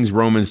of the things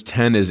Romans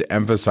 10 is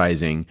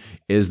emphasizing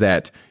is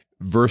that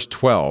verse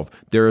 12,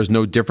 there is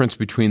no difference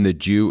between the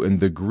Jew and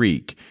the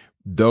Greek.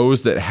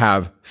 Those that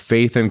have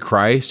faith in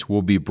Christ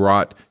will be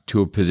brought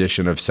to a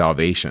position of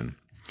salvation.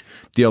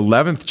 The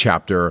 11th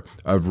chapter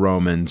of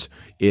Romans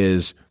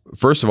is,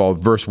 first of all,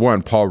 verse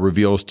 1, Paul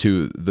reveals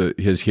to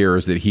his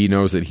hearers that he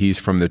knows that he's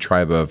from the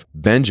tribe of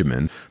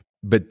Benjamin.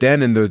 But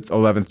then in the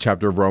 11th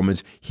chapter of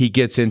Romans, he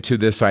gets into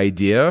this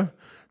idea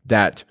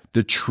that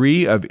the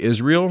tree of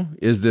Israel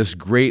is this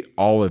great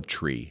olive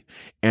tree,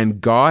 and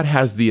God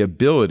has the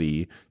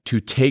ability to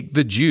take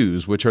the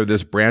Jews, which are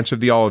this branch of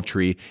the olive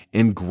tree,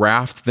 and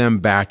graft them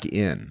back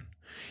in.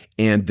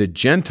 And the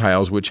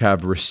Gentiles, which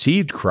have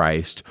received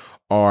Christ,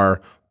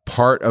 are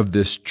part of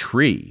this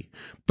tree.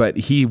 But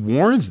he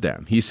warns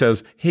them. He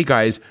says, hey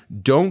guys,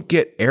 don't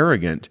get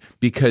arrogant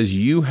because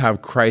you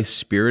have Christ's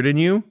Spirit in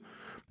you.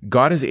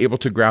 God is able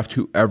to graft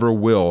whoever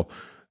will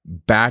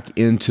back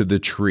into the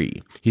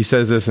tree. He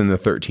says this in the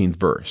 13th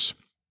verse.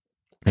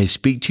 I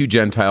speak to you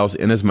Gentiles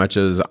inasmuch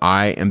as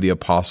I am the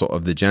apostle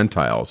of the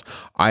Gentiles.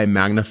 I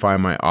magnify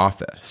my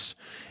office.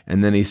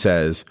 And then he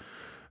says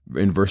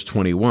in verse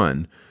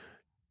 21,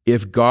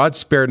 if God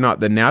spared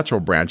not the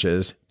natural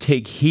branches,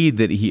 take heed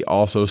that he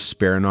also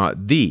spare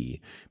not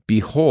thee.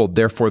 Behold,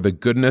 therefore, the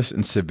goodness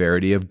and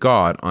severity of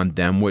God on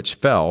them which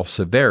fell,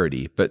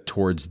 severity, but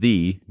towards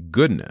thee,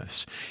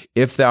 goodness.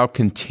 If thou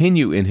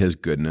continue in his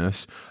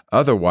goodness,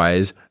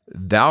 otherwise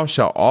thou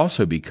shalt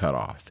also be cut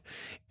off.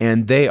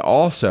 And they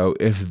also,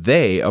 if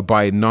they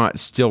abide not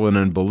still in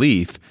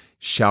unbelief,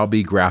 shall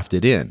be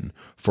grafted in.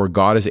 For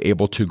God is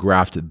able to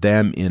graft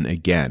them in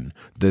again.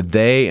 The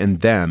they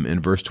and them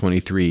in verse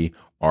 23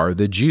 are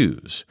the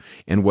Jews.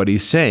 And what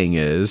he's saying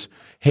is,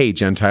 hey,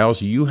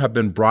 Gentiles, you have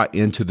been brought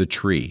into the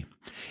tree.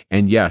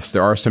 And yes,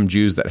 there are some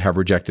Jews that have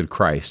rejected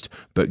Christ,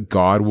 but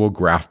God will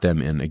graft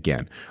them in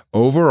again.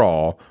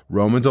 Overall,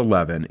 Romans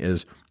 11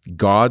 is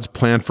God's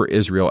plan for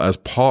Israel as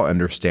Paul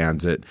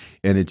understands it,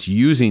 and it's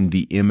using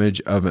the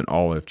image of an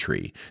olive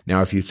tree.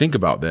 Now, if you think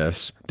about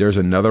this, there's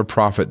another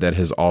prophet that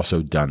has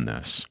also done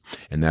this,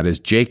 and that is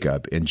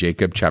Jacob in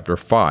Jacob chapter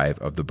 5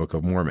 of the Book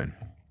of Mormon.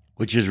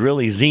 Which is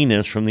really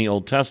Zenos from the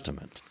Old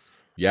Testament.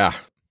 Yeah.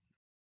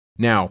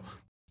 Now,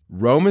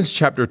 Romans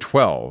chapter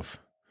 12,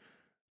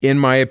 in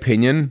my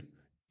opinion,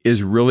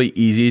 is really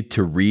easy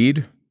to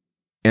read,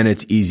 and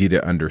it's easy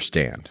to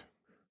understand.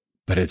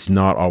 But it's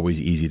not always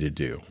easy to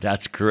do.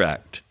 That's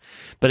correct.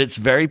 But it's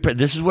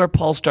this is where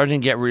Paul's starting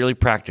to get really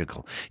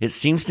practical. It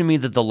seems to me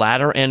that the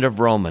latter end of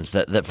Romans,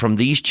 that from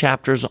these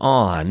chapters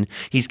on,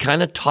 he's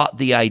kind of taught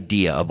the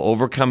idea of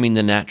overcoming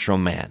the natural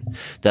man,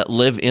 that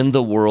live in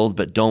the world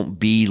but don't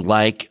be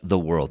like the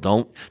world.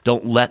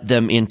 Don't let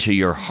them into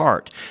your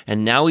heart.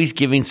 And now he's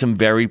giving some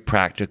very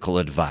practical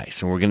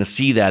advice, and we're going to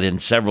see that in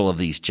several of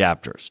these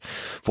chapters.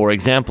 For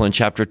example, in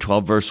chapter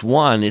 12, verse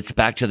 1, it's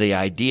back to the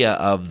idea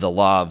of the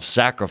law of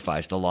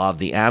sacrifice, the law of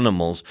the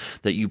animals,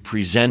 that you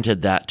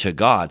presented that to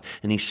God. God.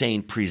 And he's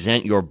saying,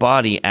 present your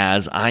body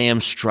as I am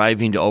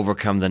striving to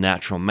overcome the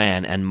natural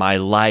man, and my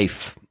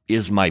life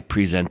is my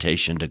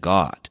presentation to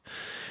God.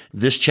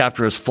 This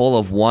chapter is full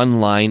of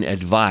one-line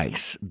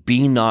advice.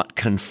 Be not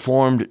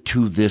conformed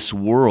to this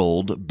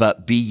world,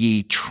 but be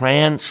ye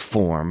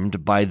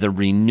transformed by the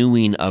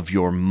renewing of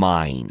your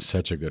mind.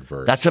 Such a good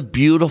verse. That's a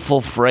beautiful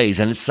phrase,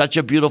 and it's such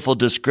a beautiful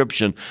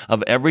description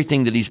of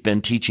everything that he's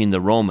been teaching the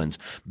Romans.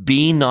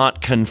 Be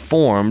not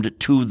conformed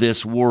to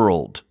this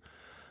world,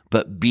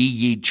 but be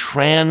ye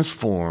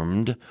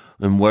transformed.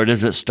 And where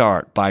does it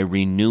start? By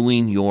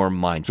renewing your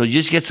mind. So you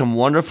just get some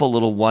wonderful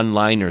little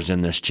one-liners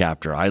in this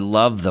chapter. I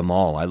love them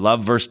all. I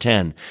love verse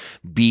 10.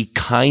 Be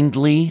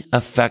kindly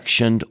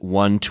affectioned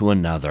one to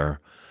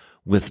another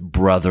with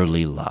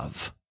brotherly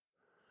love.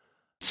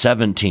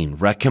 17.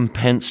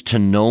 Recompense to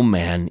no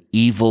man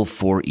evil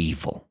for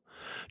evil.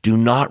 Do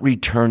not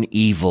return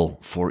evil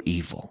for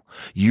evil.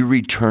 You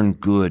return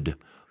good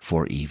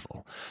for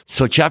evil.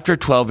 So chapter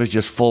 12 is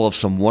just full of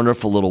some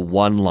wonderful little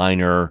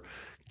one-liner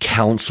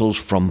counsels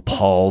from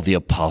Paul the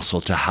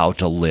apostle to how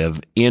to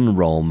live in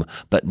Rome,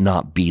 but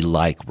not be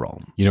like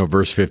Rome. You know,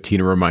 verse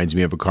 15 reminds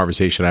me of a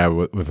conversation I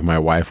had with my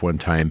wife one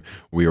time.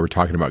 We were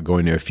talking about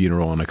going to a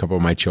funeral, and a couple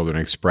of my children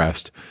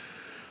expressed,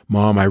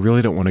 Mom, I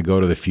really don't want to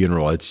go to the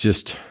funeral. It's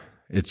just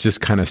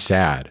kind of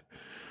sad.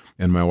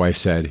 And my wife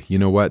said, you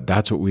know what?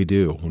 That's what we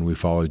do when we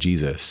follow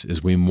Jesus,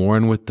 is we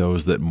mourn with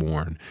those that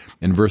mourn.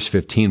 In verse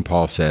 15,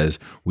 Paul says,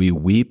 we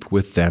weep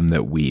with them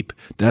that weep.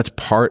 That's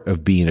part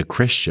of being a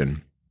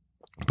Christian.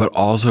 But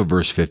also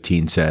verse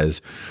 15 says,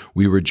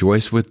 we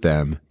rejoice with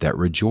them that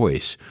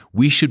rejoice.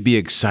 We should be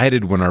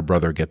excited when our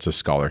brother gets a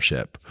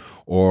scholarship,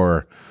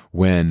 or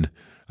when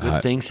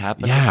good things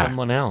happen to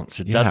someone else.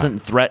 It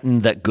doesn't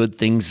threaten that good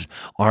things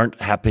aren't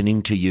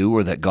happening to you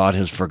or that God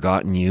has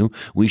forgotten you.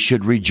 We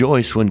should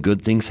rejoice when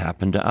good things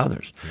happen to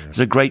others. Yeah. It's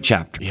a great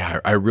chapter.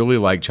 Yeah, I really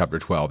like chapter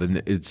 12.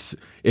 And it's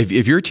if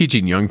you're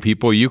teaching young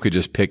people, you could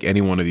just pick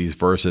any one of these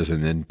verses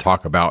and then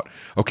talk about,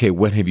 okay,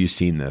 when have you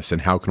seen this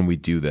and how can we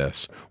do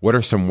this? What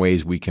are some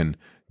ways we can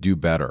do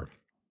better?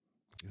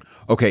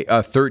 Okay,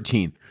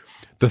 13.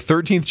 The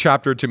 13th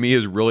chapter to me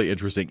is really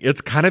interesting.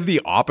 It's kind of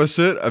the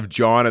opposite of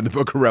John and the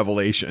book of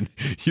Revelation.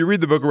 You read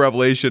the book of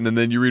Revelation and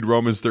then you read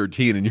Romans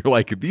 13 and you're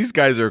like, these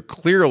guys are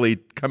clearly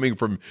coming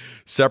from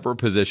separate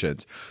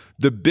positions.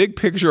 The big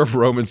picture of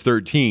Romans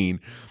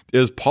 13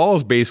 is Paul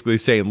is basically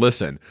saying,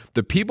 listen,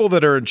 the people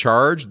that are in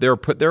charge, they're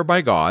put there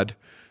by God.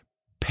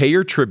 Pay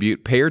your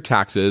tribute, pay your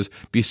taxes,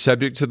 be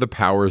subject to the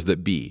powers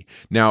that be.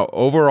 Now,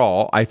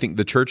 overall, I think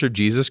the Church of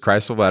Jesus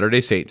Christ of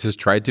Latter-day Saints has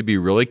tried to be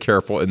really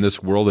careful in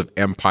this world of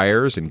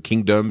empires and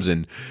kingdoms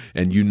and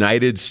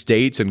united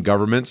states and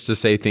governments to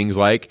say things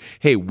like,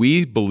 hey,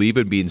 we believe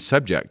in being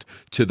subject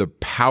to the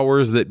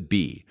powers that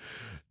be.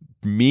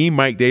 Me,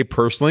 Mike Day,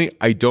 personally,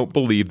 I don't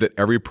believe that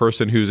every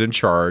person who's in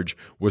charge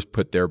was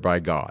put there by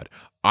God.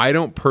 I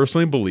don't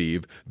personally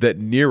believe that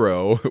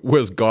Nero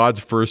was God's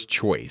first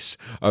choice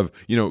of,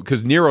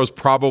 because Nero's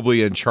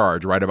probably in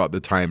charge right about the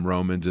time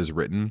Romans is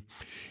written.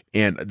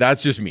 And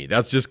that's just me.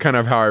 That's just kind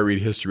of how I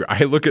read history.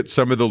 I look at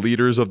some of the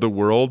leaders of the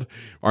world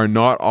are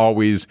not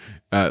always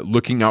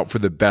looking out for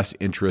the best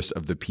interests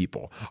of the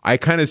people. I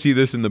kind of see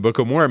this in the Book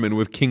of Mormon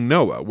with King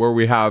Noah, where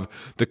we have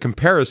the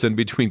comparison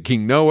between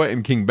King Noah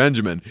and King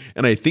Benjamin.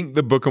 And I think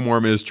the Book of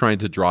Mormon is trying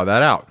to draw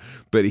that out.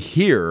 But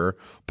here,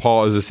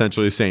 Paul is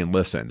essentially saying,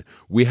 listen,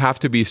 we have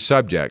to be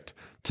subject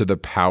to the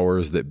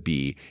powers that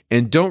be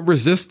and don't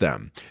resist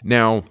them.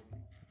 Now,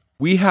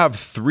 we have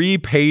 3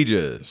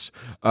 pages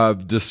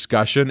of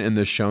discussion in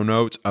the show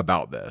notes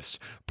about this.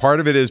 Part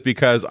of it is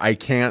because I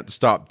can't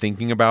stop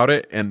thinking about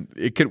it, and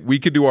we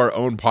could do our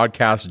own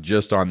podcast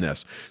just on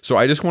this. So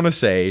I just want to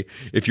say,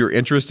 if you're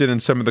interested in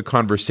some of the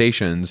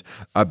conversations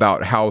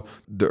about how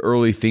the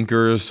early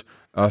thinkers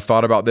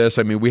thought about this.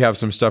 I mean, we have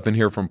some stuff in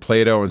here from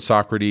Plato and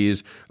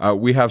Socrates.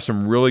 We have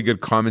some really good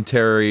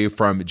commentary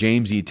from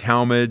James E.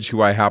 Talmage,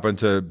 who I happen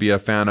to be a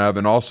fan of,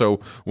 and also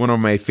one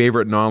of my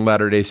favorite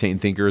non-Latter-day Saint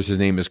thinkers. His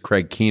name is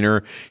Craig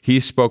Keener.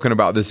 He's spoken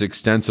about this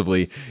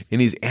extensively, and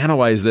he's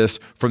analyzed this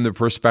from the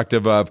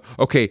perspective of,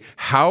 okay,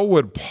 how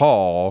would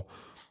Paul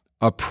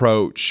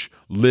approach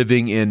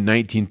living in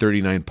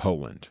 1939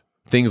 Poland?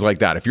 Things like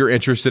that. If you're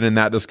interested in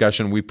that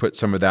discussion, we put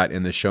some of that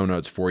in the show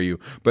notes for you.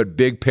 But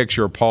big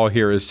picture, Paul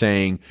here is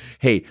saying,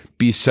 hey,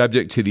 be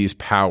subject to these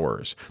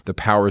powers, the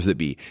powers that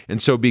be.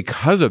 And so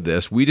because of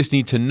this, we just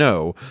need to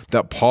know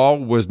that Paul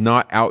was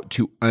not out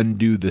to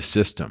undo the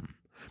system,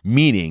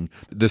 meaning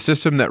the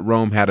system that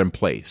Rome had in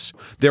place.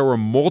 There were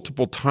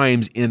multiple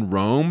times in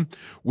Rome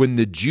when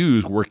the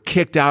Jews were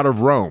kicked out of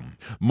Rome.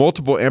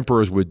 Multiple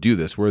emperors would do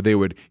this, where they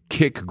would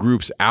kick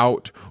groups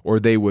out, or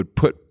they would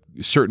put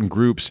certain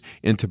groups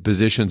into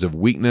positions of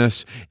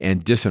weakness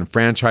and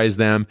disenfranchise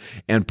them.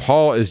 And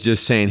Paul is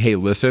just saying, hey,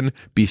 listen,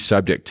 be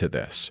subject to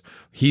this.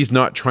 He's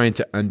not trying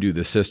to undo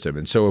the system.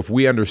 And so if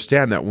we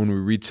understand that when we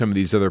read some of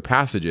these other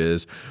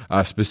passages,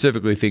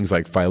 specifically things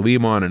like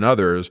Philemon and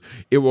others,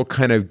 it will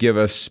kind of give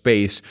us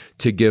space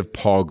to give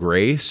Paul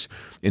grace.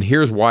 And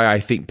here's why I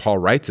think Paul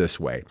writes this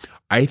way.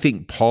 I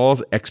think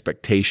Paul's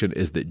expectation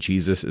is that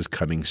Jesus is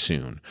coming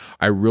soon.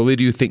 I really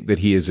do think that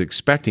he is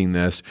expecting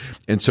this.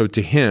 And so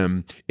to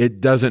him,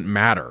 it doesn't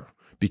matter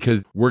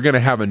because we're going to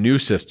have a new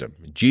system.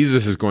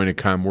 Jesus is going to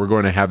come. We're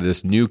going to have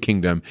this new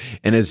kingdom,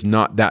 and it's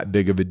not that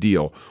big of a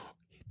deal.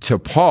 To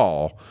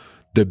Paul,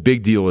 the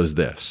big deal is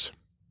this: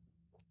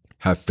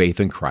 have faith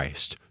in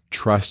Christ,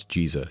 trust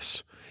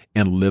Jesus,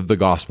 and live the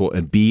gospel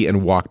and be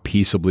and walk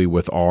peaceably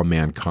with all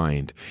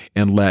mankind,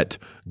 and let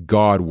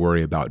God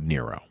worry about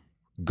Nero.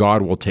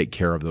 God will take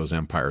care of those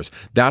empires.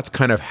 That's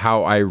kind of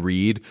how I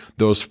read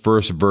those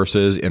first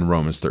verses in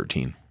Romans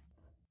 13.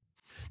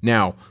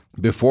 Now,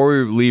 before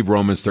we leave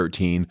Romans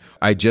 13,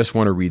 I just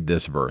want to read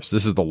this verse.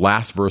 This is the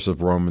last verse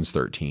of Romans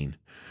 13.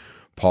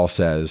 Paul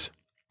says,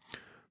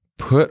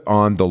 "Put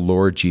on the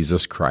Lord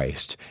Jesus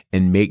Christ,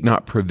 and make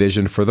not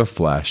provision for the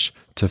flesh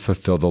to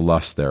fulfill the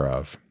lust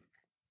thereof."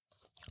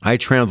 I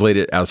translate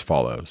it as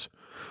follows: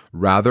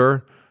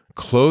 "Rather,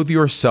 clothe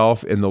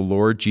yourself in the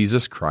Lord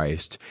Jesus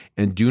Christ,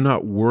 and do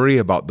not worry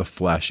about the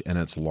flesh and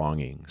its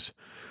longings."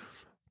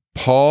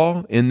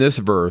 Paul, in this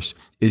verse,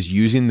 is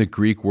using the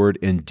Greek word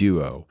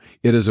enduo.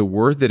 It is a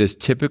word that is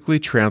typically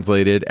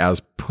translated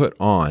as put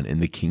on in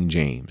the King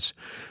James.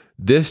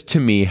 This, to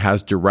me,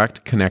 has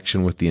direct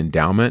connection with the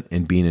endowment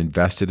and being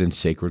invested in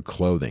sacred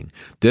clothing.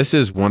 This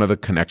is one of the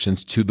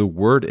connections to the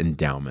word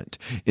endowment.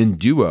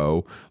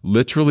 Enduo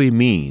literally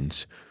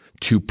means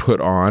to put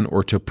on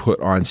or to put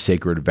on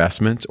sacred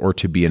vestments or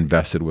to be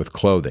invested with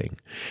clothing.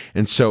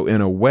 And so,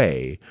 in a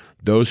way,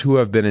 those who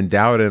have been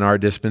endowed in our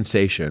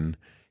dispensation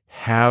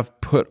have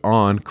put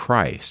on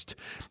Christ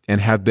and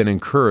have been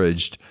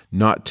encouraged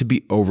not to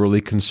be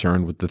overly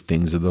concerned with the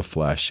things of the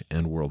flesh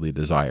and worldly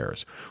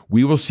desires.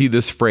 We will see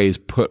this phrase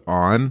put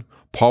on.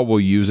 Paul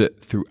will use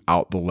it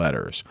throughout the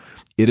letters.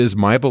 It is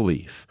my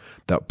belief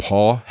that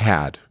Paul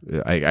had,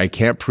 I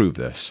can't prove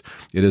this,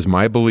 it is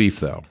my belief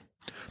though,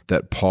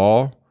 that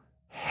Paul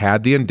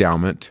had the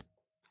endowment,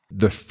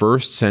 the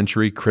first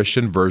century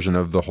Christian version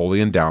of the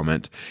Holy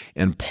Endowment,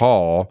 and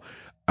Paul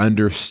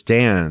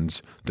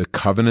understands the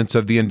covenants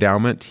of the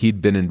endowment.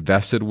 He'd been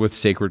invested with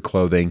sacred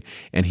clothing,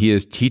 and he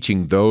is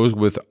teaching those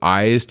with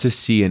eyes to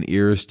see and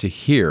ears to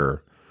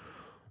hear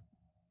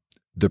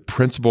the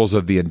principles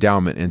of the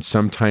endowment, and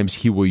sometimes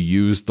he will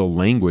use the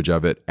language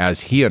of it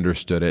as he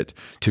understood it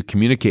to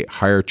communicate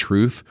higher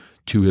truth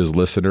to his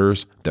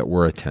listeners that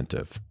were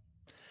attentive.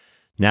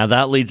 Now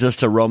that leads us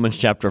to Romans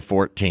chapter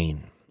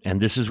 14. And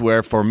this is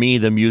where, for me,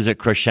 the music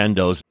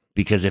crescendos,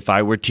 because if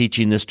I were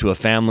teaching this to a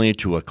family,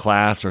 to a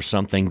class or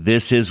something,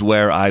 this is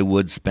where I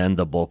would spend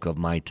the bulk of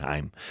my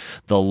time.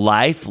 The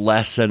life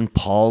lesson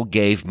Paul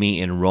gave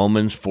me in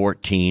Romans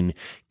 14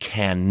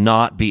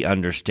 cannot be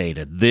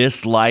understated.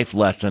 This life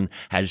lesson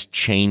has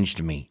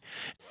changed me.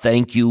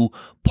 Thank you,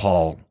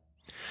 Paul.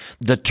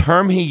 The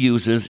term he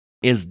uses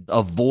is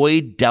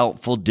avoid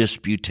doubtful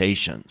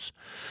disputations.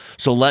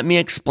 So let me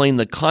explain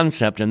the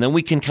concept, and then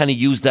we can kind of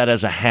use that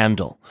as a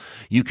handle.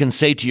 You can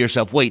say to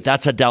yourself, wait,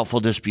 that's a doubtful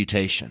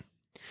disputation.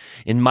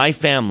 In my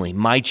family,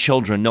 my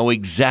children know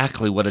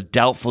exactly what a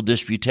doubtful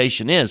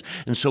disputation is.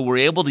 And so we're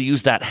able to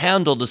use that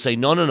handle to say,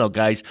 no,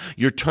 guys,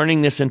 you're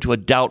turning this into a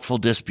doubtful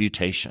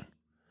disputation.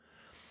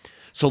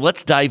 So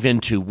let's dive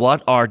into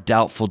what are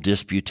doubtful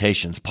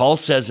disputations. Paul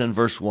says in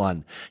verse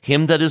 1,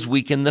 "Him that is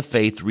weak in the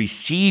faith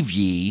receive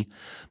ye,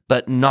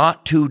 but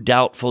not to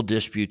doubtful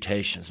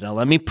disputations." Now,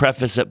 let me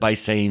preface it by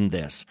saying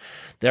this.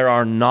 There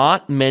are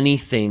not many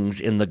things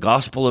in the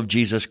gospel of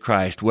Jesus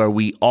Christ where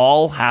we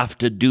all have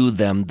to do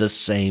them the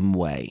same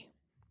way.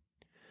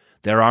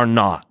 There are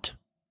not.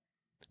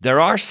 There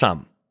are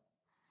some.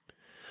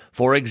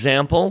 For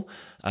example,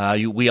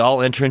 we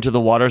all enter into the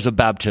waters of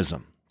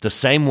baptism the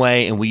same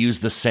way, and we use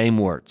the same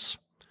words.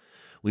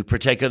 We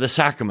partake of the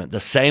sacrament the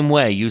same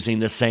way, using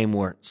the same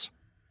words.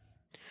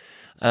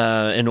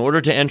 In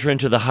order to enter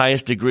into the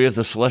highest degree of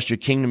the celestial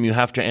kingdom, you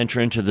have to enter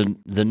into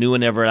the new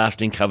and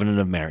everlasting covenant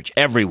of marriage.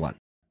 Everyone.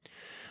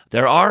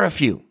 There are a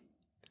few,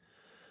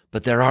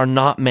 but there are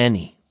not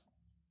many.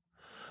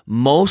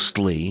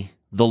 Mostly,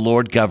 the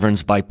Lord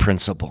governs by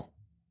principle,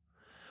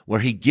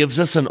 where he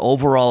gives us an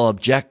overall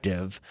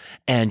objective,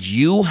 and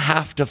you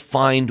have to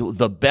find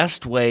the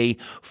best way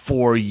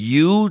for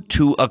you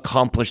to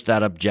accomplish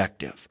that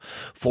objective.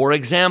 For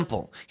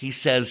example, he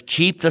says,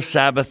 keep the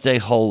Sabbath day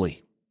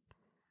holy.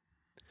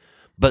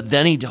 But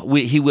then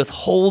he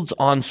withholds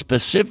on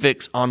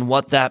specifics on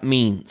what that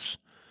means.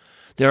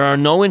 There are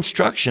no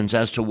instructions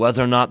as to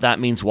whether or not that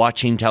means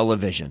watching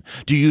television.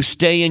 Do you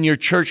stay in your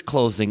church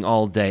clothing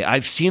all day?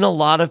 I've seen a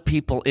lot of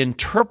people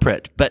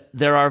interpret, but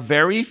there are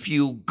very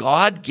few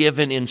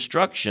God-given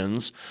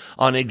instructions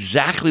on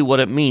exactly what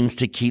it means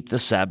to keep the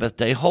Sabbath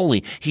day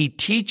holy. He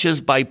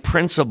teaches by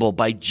principle,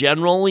 by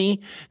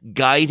generally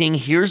guiding.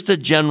 Here's the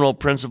general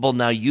principle.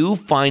 Now you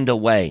find a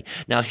way.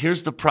 Now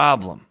here's the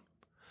problem.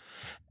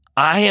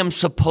 I am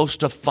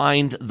supposed to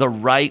find the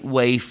right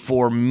way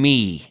for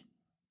me.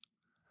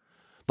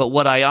 But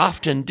what I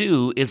often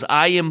do is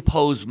I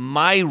impose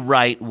my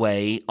right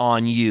way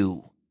on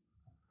you.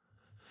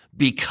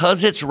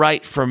 Because it's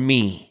right for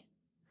me,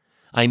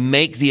 I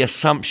make the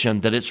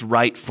assumption that it's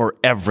right for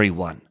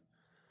everyone.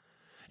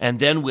 And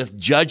then with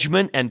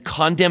judgment and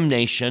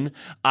condemnation,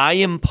 I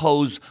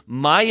impose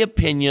my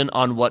opinion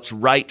on what's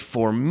right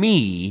for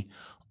me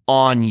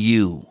on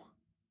you.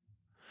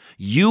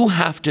 You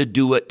have to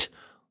do it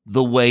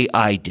the way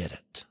I did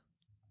it.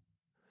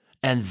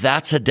 And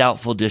that's a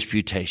doubtful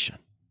disputation.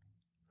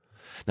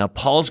 Now,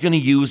 Paul's going to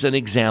use an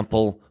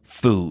example,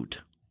 food.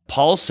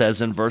 Paul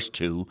says in verse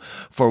 2,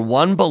 "For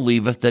one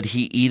believeth that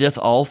he eateth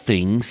all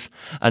things,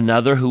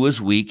 another who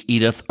is weak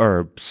eateth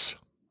herbs."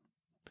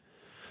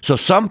 So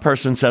some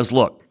person says,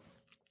 look,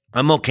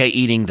 I'm okay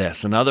eating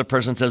this. Another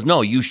person says,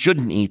 no, you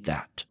shouldn't eat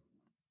that.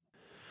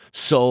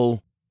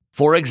 So,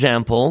 for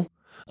example,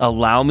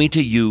 allow me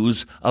to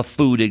use a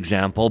food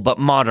example, but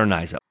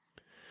modernize it.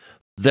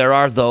 There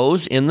are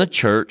those in the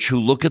church who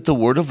look at the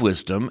word of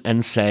wisdom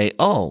and say,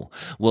 oh,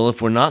 well,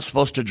 if we're not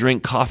supposed to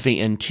drink coffee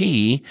and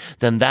tea,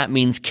 then that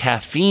means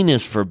caffeine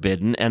is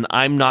forbidden and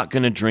I'm not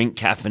going to drink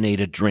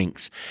caffeinated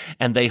drinks.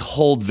 And they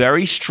hold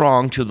very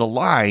strong to the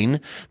line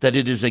that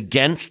it is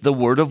against the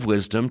word of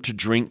wisdom to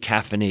drink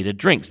caffeinated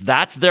drinks.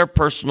 That's their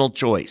personal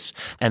choice.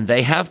 And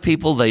they have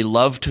people they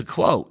love to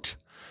quote.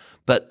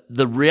 But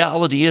the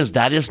reality is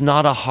that is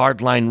not a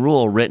hardline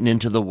rule written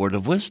into the word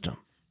of wisdom.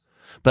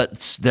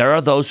 But there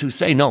are those who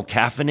say, no,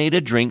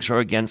 caffeinated drinks are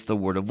against the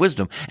word of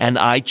wisdom, and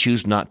I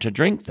choose not to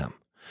drink them.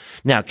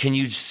 Now, can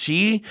you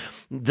see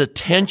the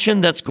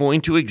tension that's going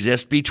to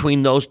exist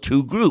between those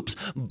two groups,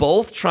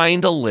 both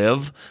trying to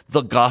live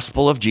the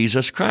gospel of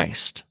Jesus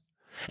Christ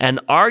and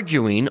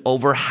arguing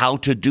over how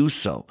to do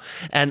so?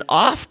 And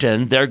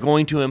often they're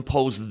going to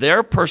impose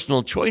their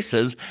personal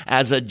choices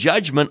as a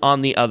judgment on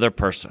the other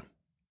person.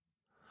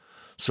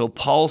 So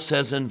Paul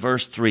says in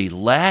verse 3,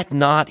 "Let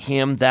not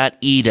him that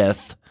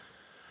eateth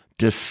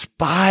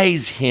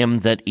despise him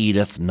that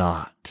eateth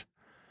not,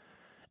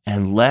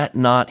 and let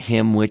not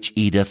him which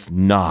eateth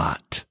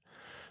not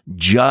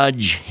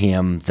judge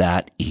him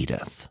that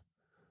eateth."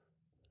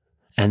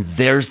 And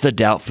there's the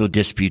doubtful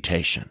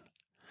disputation.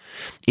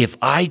 If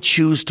I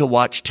choose to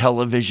watch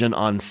television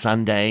on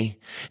Sunday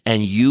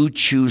and you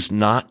choose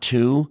not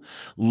to,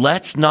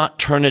 let's not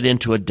turn it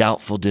into a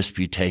doubtful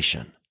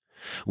disputation.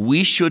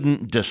 We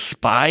shouldn't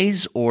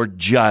despise or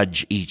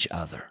judge each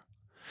other.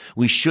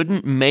 We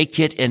shouldn't make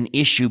it an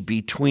issue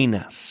between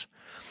us.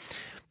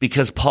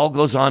 Because Paul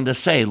goes on to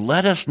say,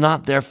 "Let us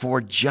not therefore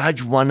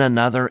judge one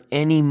another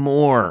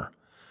anymore,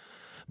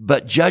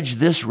 but judge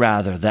this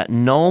rather, that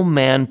no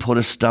man put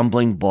a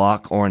stumbling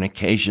block or an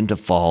occasion to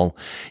fall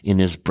in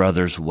his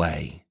brother's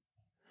way."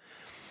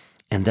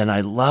 And then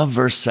I love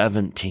verse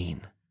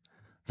 17.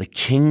 "The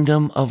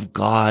kingdom of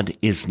God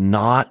is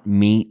not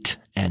meat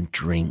and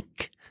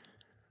drink,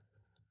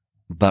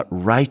 but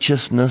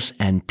righteousness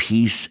and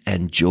peace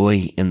and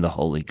joy in the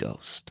Holy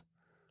Ghost."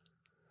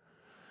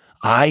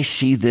 I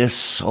see this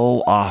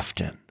so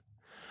often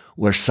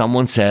where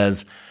someone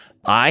says,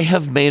 I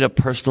have made a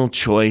personal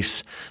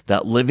choice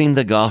that living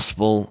the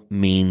gospel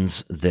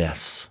means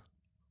this.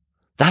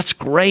 That's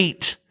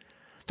great.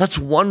 That's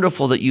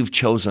wonderful that you've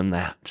chosen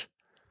that.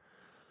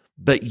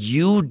 But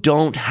you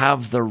don't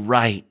have the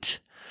right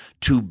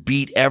to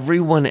beat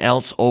everyone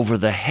else over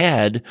the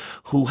head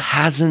who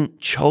hasn't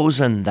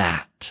chosen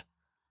that.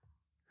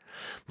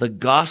 The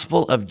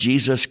gospel of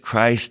Jesus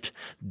Christ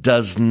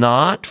does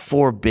not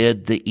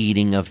forbid the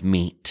eating of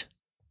meat,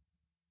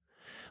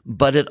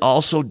 but it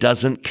also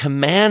doesn't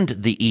command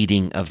the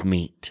eating of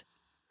meat.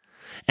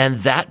 And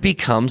that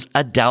becomes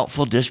a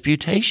doubtful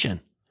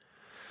disputation.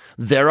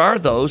 There are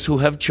those who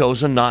have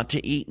chosen not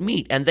to eat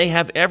meat, and they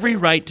have every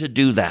right to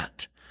do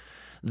that.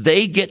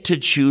 They get to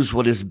choose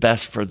what is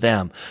best for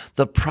them.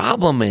 The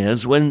problem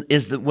is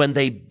that when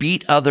they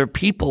beat other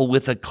people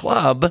with a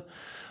club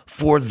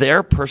for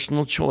their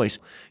personal choice.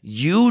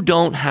 You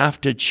don't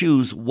have to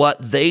choose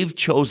what they've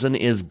chosen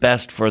is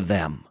best for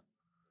them.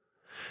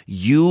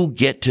 You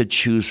get to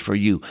choose for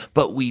you.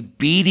 But we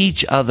beat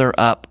each other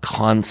up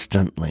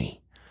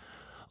constantly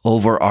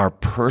over our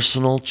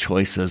personal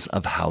choices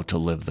of how to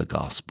live the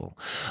gospel.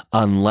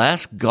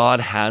 Unless God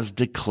has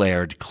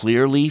declared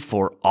clearly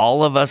for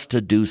all of us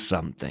to do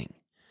something,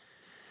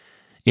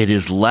 it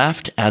is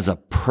left as a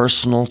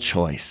personal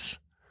choice.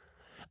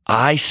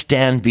 I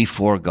stand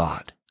before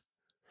God.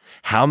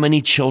 How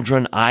many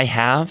children I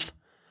have,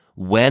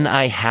 when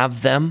I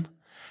have them,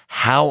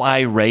 how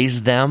I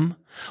raise them,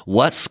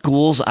 what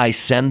schools I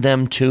send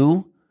them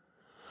to,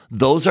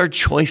 those are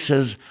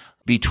choices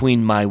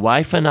between my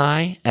wife and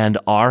I and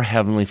our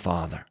Heavenly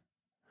Father.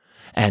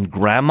 And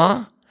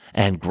grandma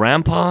and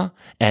grandpa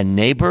and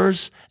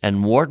neighbors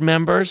and ward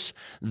members,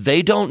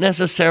 they don't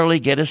necessarily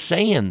get a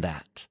say in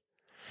that.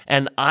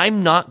 And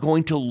I'm not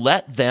going to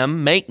let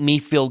them make me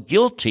feel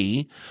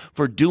guilty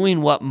for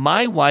doing what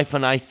my wife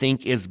and I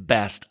think is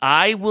best.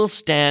 I will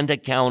stand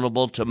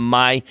accountable to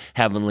my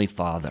Heavenly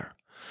Father.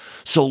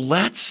 So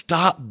let's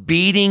stop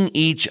beating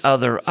each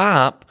other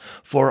up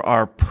for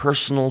our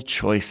personal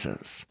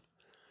choices.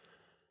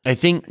 I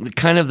think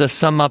kind of the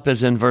sum up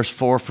is in verse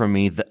 4 for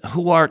me.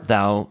 Who art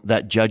thou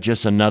that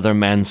judgest another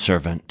man's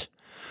servant?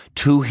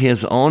 To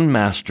his own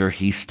master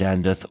he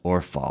standeth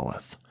or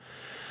falleth.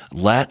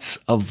 Let's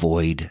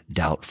avoid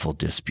doubtful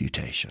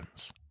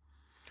disputations.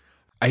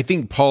 I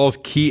think Paul's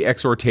key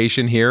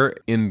exhortation here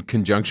in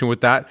conjunction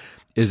with that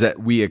is that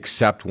we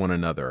accept one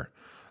another.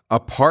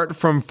 Apart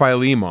from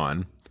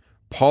Philemon,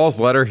 Paul's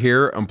letter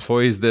here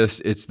employs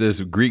it's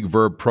this Greek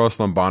verb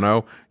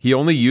proslambano. He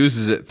only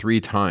uses it 3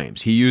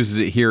 times. He uses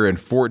it here in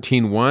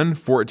 14:1,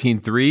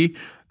 14:3,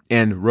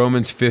 and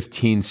Romans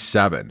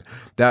 15:7.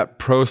 That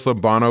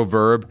proslambano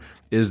verb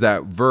is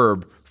that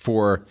verb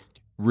for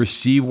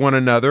receive one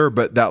another,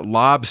 but that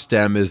lob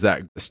stem is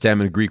that stem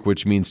in Greek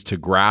which means to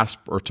grasp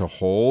or to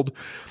hold.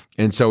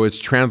 And so it's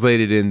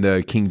translated in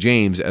the King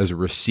James as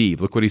receive.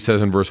 Look what he says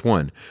in verse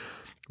 1.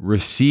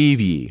 Receive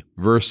ye.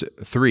 Verse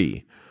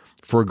 3.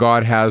 For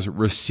God has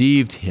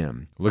received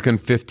him. Look in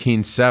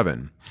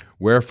 15:7.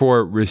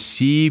 Wherefore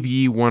receive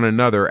ye one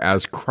another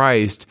as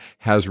Christ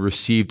has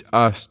received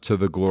us to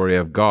the glory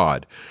of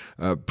God.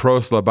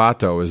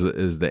 Proslabato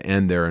is the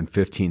end there in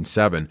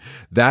 15:7.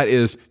 That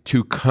is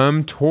to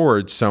come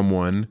towards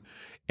someone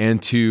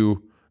and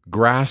to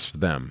grasp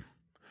them.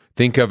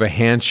 Think of a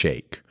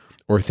handshake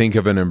or think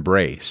of an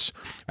embrace.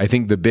 I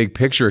think the big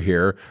picture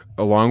here,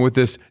 along with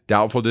this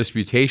doubtful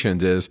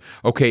disputations, is,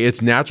 okay,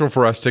 it's natural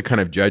for us to kind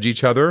of judge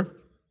each other.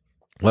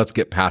 Let's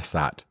get past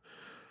that.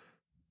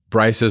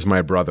 Bryce is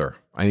my brother.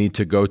 I need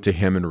to go to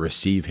him and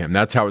receive him.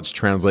 That's how it's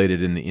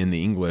translated in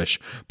the English.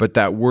 But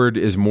that word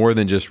is more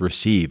than just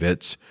receive.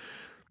 It's,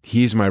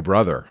 he's my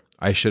brother.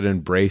 I should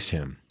embrace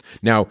him.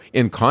 Now,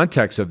 in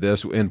context of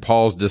this, in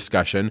Paul's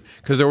discussion,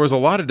 because there was a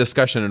lot of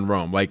discussion in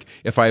Rome, like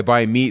if I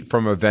buy meat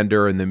from a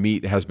vendor and the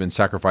meat has been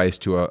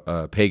sacrificed to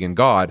a pagan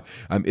god,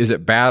 is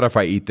it bad if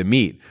I eat the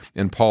meat?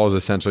 And Paul is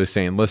essentially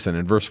saying, listen,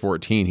 in verse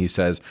 14, he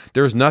says,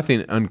 there's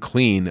nothing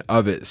unclean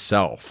of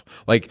itself.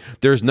 Like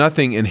there's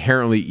nothing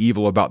inherently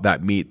evil about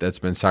that meat that's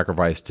been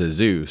sacrificed to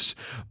Zeus.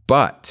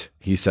 But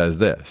he says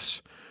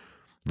this,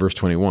 verse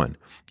 21,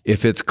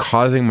 if it's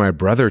causing my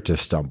brother to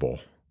stumble,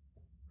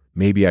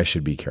 maybe I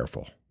should be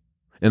careful.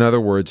 In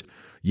other words,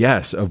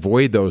 yes,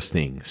 avoid those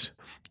things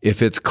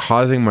if it's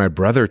causing my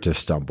brother to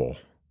stumble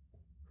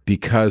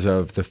because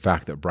of the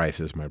fact that Bryce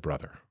is my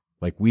brother.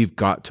 Like we've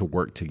got to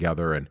work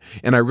together. And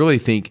I really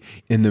think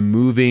in the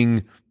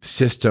moving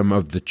system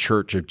of the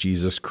Church of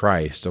Jesus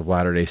Christ of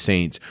Latter-day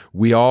Saints,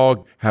 we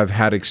all have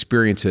had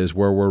experiences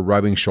where we're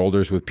rubbing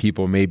shoulders with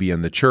people maybe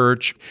in the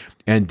church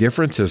and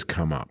differences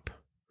come up.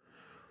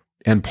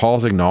 And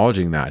Paul's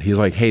acknowledging that. He's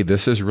like, hey,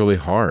 this is really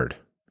hard.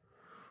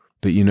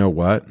 But you know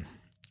what?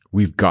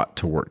 We've got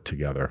to work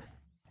together.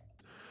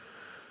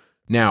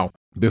 Now,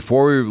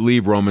 before we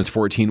leave Romans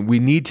 14, we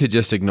need to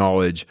just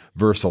acknowledge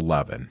verse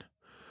 11.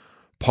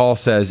 Paul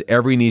says,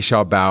 every knee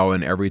shall bow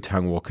and every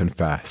tongue will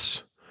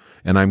confess.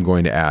 And I'm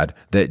going to add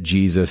that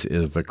Jesus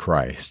is the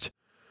Christ.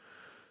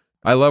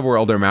 I love where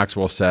Elder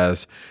Maxwell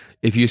says,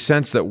 if you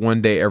sense that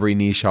one day every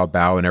knee shall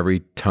bow and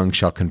every tongue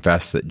shall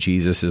confess that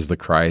Jesus is the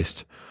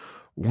Christ,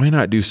 why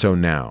not do so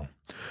now?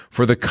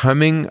 For the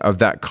coming of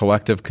that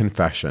collective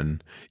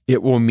confession,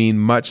 it will mean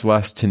much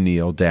less to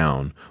kneel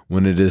down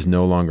when it is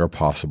no longer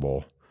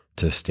possible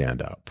to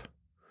stand up.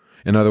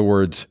 In other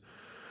words,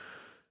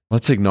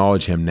 let's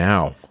acknowledge him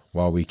now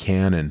while we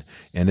can,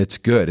 and it's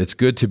good. It's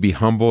good to be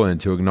humble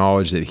and to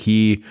acknowledge that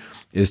he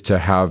is to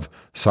have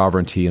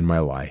sovereignty in my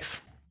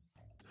life.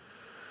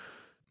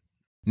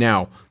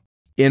 Now,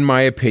 in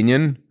my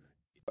opinion,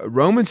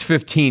 Romans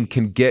 15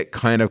 can get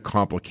kind of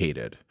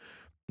complicated.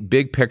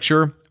 Big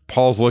picture,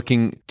 Paul's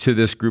looking to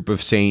this group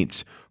of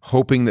saints,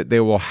 hoping that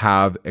they will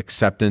have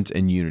acceptance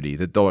and unity,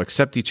 that they'll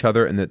accept each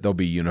other and that they'll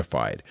be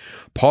unified.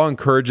 Paul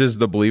encourages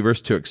the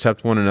believers to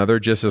accept one another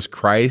just as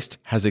Christ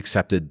has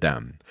accepted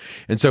them.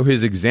 And so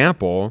his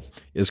example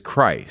is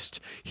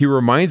Christ. He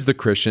reminds the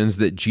Christians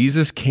that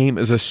Jesus came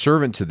as a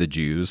servant to the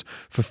Jews,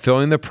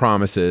 fulfilling the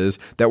promises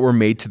that were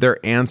made to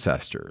their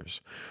ancestors.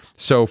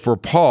 So for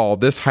Paul,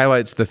 this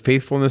highlights the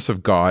faithfulness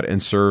of God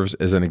and serves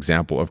as an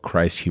example of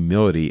Christ's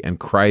humility and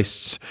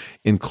Christ's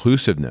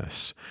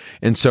inclusiveness.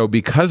 And so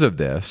because of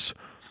this,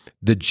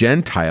 the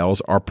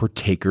Gentiles are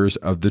partakers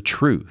of the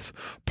truth.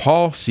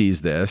 Paul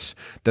sees this,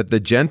 that the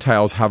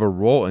Gentiles have a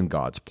role in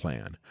God's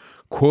plan.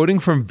 Quoting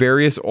from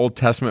various Old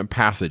Testament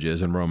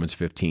passages in Romans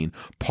 15,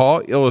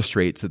 Paul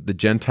illustrates that the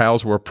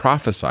Gentiles were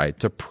prophesied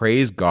to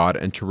praise God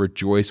and to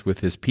rejoice with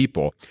his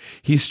people.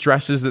 He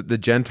stresses that the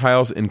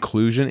Gentiles'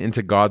 inclusion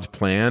into God's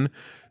plan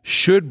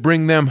should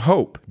bring them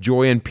hope,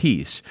 joy, and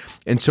peace.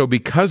 And so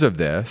because of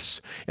this,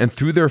 and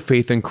through their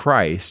faith in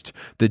Christ,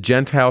 the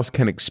Gentiles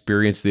can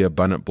experience the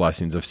abundant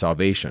blessings of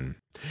salvation.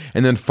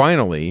 And then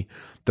finally,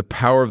 the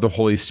power of the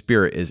Holy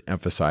Spirit is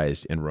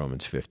emphasized in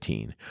Romans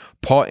 15.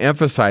 Paul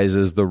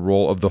emphasizes the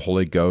role of the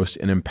Holy Ghost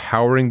in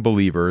empowering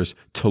believers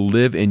to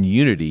live in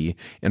unity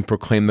and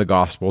proclaim the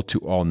gospel to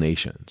all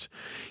nations.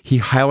 He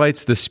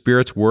highlights the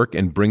Spirit's work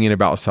in bringing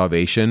about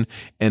salvation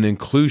and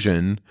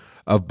inclusion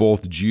of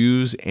both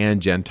Jews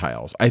and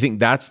Gentiles. I think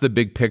that's the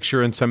big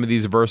picture in some of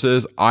these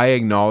verses. I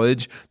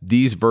acknowledge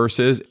these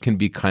verses can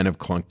be kind of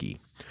clunky.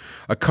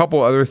 A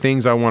couple other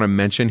things I want to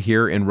mention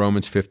here in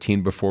Romans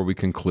 15 before we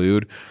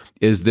conclude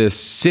is this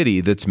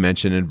city that's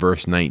mentioned in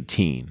verse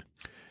 19.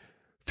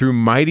 Through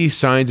mighty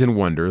signs and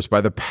wonders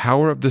by the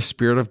power of the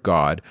Spirit of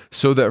God,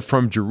 so that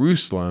from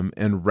Jerusalem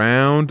and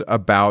round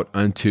about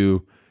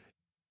unto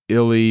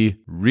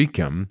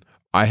Illyricum,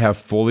 I have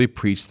fully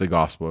preached the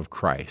gospel of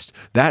Christ.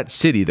 That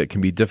city that can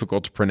be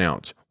difficult to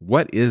pronounce.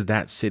 What is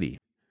that city?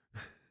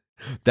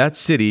 That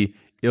city,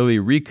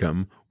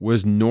 Illyricum,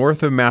 was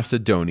north of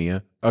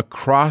Macedonia,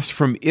 across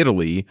from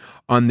Italy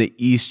on the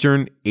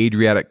eastern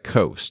Adriatic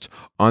coast,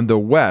 on the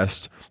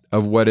west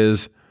of what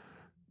is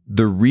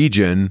the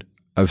region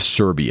of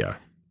Serbia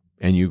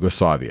and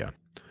Yugoslavia.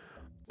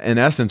 In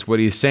essence, what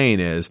he's saying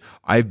is,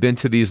 I've been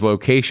to these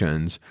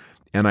locations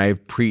and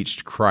I've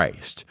preached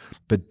Christ.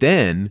 But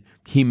then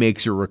he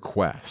makes a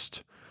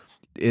request.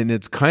 And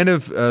it's kind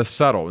of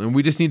subtle. And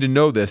we just need to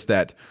know this,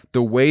 that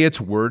the way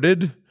it's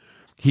worded,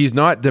 he's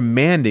not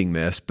demanding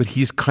this, but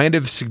he's kind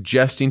of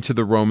suggesting to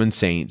the Roman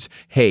saints,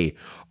 hey,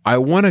 I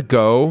want to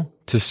go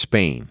to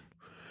Spain,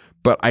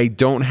 but I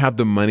don't have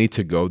the money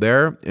to go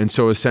there. And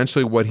so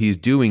essentially what he's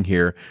doing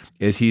here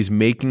is he's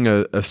making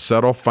a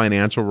subtle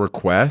financial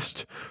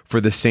request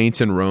for the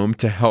saints in Rome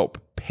to help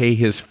pay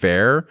his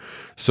fare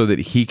so that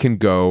he can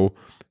go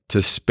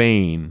to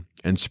Spain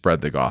and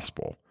spread the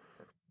gospel.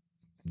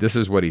 This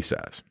is what he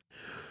says.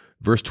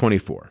 Verse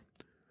 24,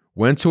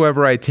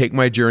 whensoever I take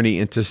my journey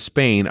into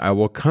Spain, I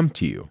will come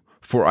to you,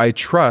 for I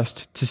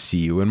trust to see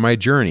you in my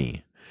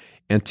journey,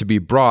 and to be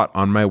brought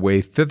on my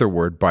way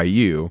thitherward by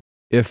you,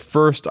 if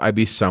first I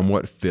be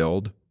somewhat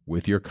filled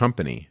with your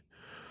company.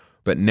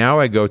 But now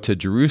I go to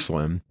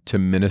Jerusalem to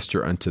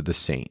minister unto the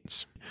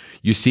saints.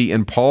 You see,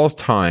 in Paul's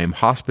time,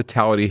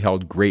 hospitality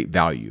held great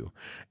value,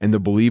 and the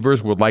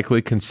believers would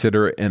likely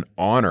consider it an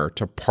honor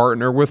to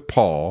partner with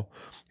Paul,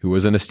 who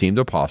was an esteemed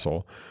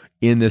apostle,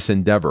 in this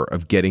endeavor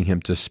of getting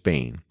him to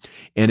Spain.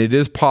 And it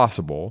is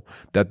possible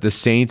that the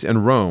saints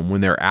in Rome,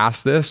 when they're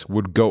asked this,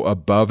 would go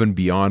above and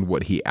beyond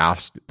what he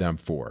asked them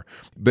for.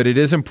 But it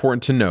is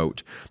important to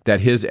note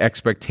that his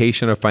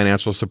expectation of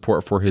financial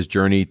support for his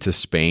journey to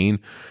Spain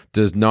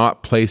does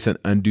not place an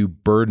undue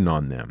burden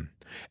on them,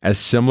 as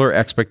similar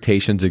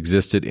expectations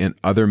existed in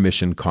other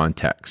mission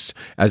contexts,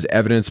 as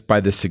evidenced by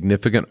the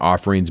significant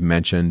offerings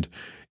mentioned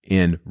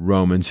in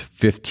Romans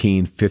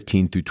 15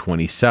 through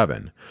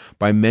 27.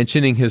 By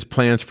mentioning his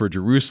plans for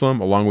Jerusalem,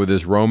 along with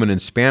his Roman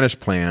and Spanish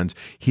plans,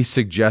 he's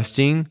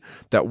suggesting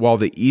that while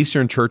the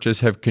Eastern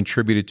churches have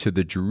contributed to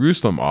the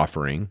Jerusalem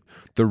offering,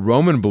 the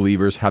Roman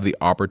believers have the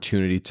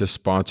opportunity to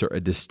sponsor a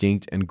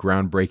distinct and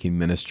groundbreaking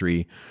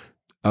ministry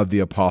of the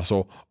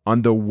apostle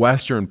on the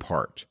western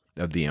part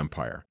of the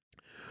empire.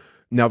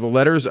 Now, the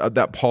letters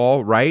that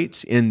Paul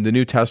writes in the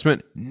New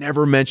Testament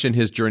never mention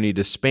his journey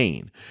to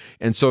Spain.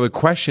 And so the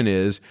question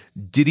is,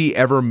 did he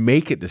ever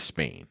make it to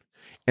Spain?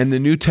 And the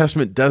New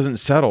Testament doesn't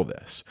settle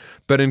this.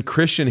 But in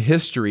Christian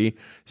history,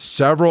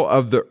 several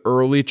of the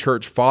early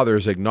church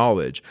fathers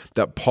acknowledge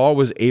that Paul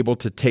was able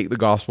to take the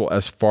gospel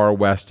as far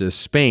west as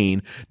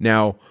Spain.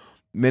 Now,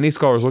 many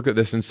scholars look at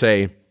this and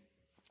say,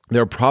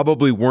 there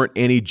probably weren't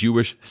any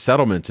Jewish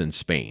settlements in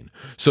Spain.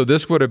 So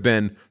this would have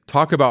been,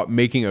 talk about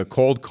making a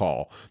cold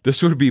call.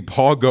 This would be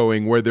Paul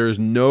going where there's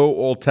no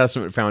Old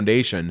Testament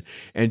foundation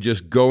and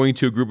just going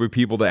to a group of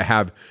people that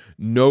have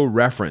no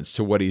reference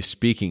to what he's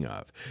speaking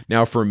of.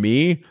 Now, for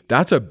me,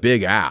 that's a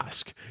big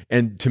ask.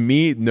 And to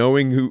me,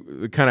 knowing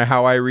who, kind of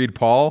how I read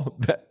Paul,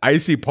 I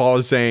see Paul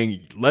as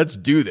saying, let's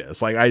do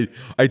this. Like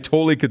I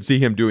totally could see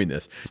him doing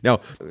this. Now,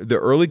 the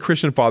early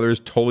Christian fathers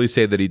totally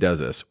say that he does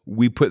this.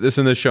 We put this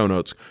in the show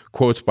notes,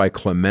 quotes by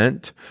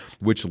Clement,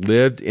 which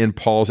lived in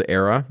Paul's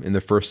era in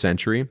the first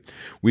century.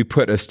 We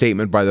put a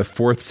statement by the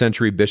 4th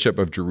century bishop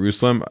of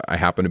Jerusalem. I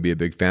happen to be a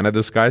big fan of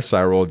this guy,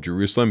 Cyril of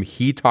Jerusalem.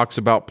 He talks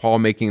about Paul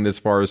making it as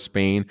far as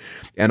Spain,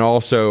 and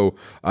also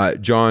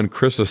John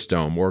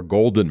Chrysostom, or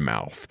Golden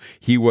Mouth.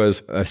 He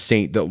was a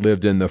saint that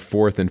lived in the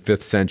 4th and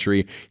 5th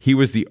century. He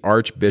was the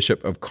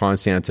Archbishop of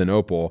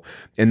Constantinople.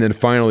 And then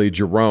finally,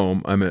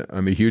 Jerome. I'm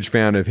a huge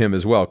fan of him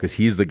as well, because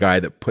he's the guy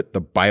that put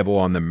the Bible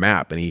on the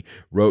map, and he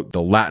wrote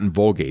the Latin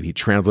Vulgate. He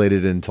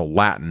translated it into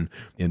Latin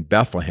in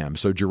Bethlehem.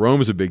 So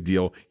Jerome is a big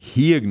deal.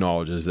 He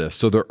acknowledges this.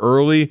 So the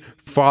early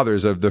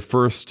fathers of the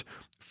first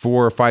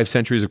 4 or 5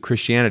 centuries of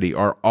Christianity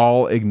are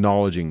all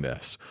acknowledging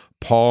this.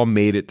 Paul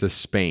made it to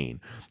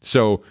Spain.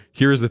 So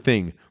here's the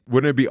thing.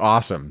 Wouldn't it be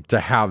awesome to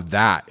have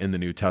that in the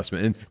New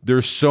Testament? And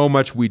there's so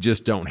much we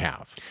just don't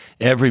have.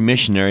 Every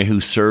missionary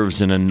who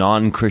serves in a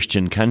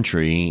non-Christian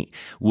country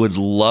would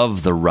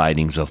love the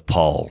writings of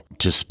Paul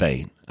to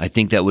Spain. I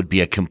think that would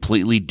be a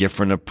completely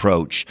different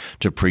approach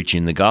to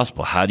preaching the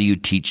gospel. How do you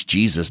teach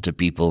Jesus to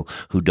people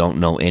who don't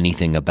know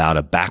anything about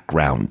a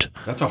background?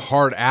 That's a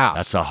hard ask.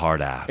 That's a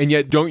hard ask. And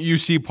yet, don't you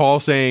see Paul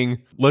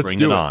saying, let's Bring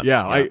do it it? on.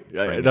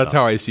 Yeah, that's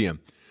how I see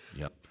him.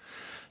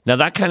 Now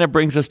that kind of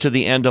brings us to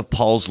the end of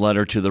Paul's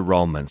letter to the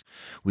Romans.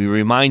 We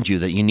remind you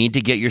that you need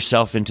to get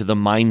yourself into the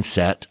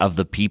mindset of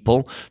the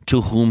people to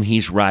whom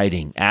he's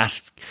writing.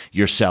 Ask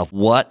yourself,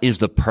 what is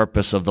the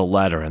purpose of the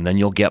letter? And then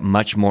you'll get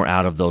much more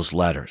out of those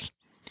letters.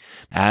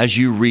 as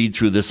you read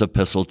through this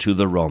epistle to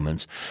the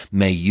Romans,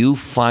 may you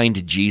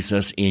find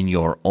Jesus in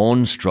your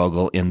own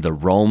struggle in the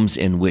Romes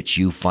in which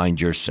you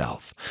find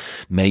yourself.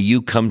 May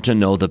you come to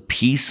know the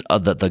peace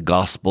that the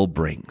gospel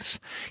brings.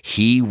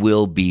 He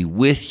will be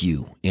with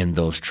you in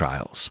those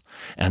trials.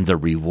 And the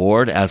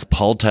reward, as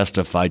Paul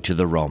testified to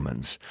the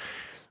Romans,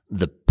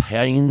 the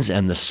pains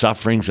and the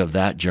sufferings of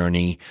that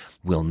journey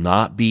will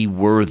not be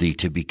worthy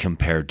to be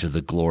compared to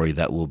the glory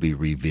that will be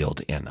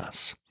revealed in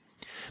us.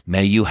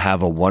 May you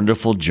have a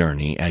wonderful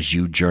journey as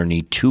you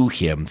journey to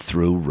Him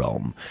through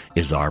Rome,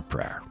 is our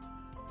prayer.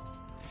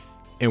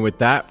 And with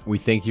that, we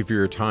thank you for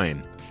your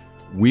time.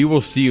 We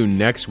will see you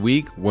next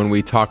week when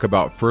we talk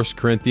about 1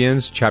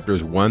 Corinthians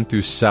chapters 1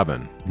 through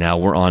 7. Now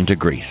we're on to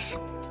Greece.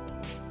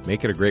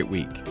 Make it a great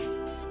week.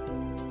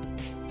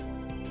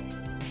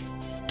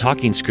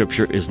 Talking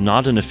Scripture is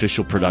not an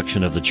official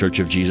production of The Church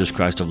of Jesus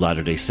Christ of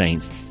Latter-day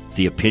Saints.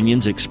 The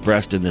opinions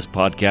expressed in this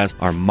podcast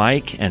are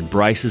Mike and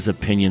Bryce's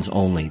opinions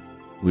only.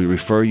 We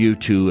refer you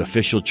to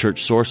official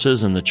church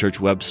sources and the church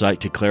website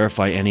to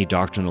clarify any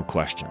doctrinal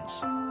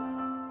questions.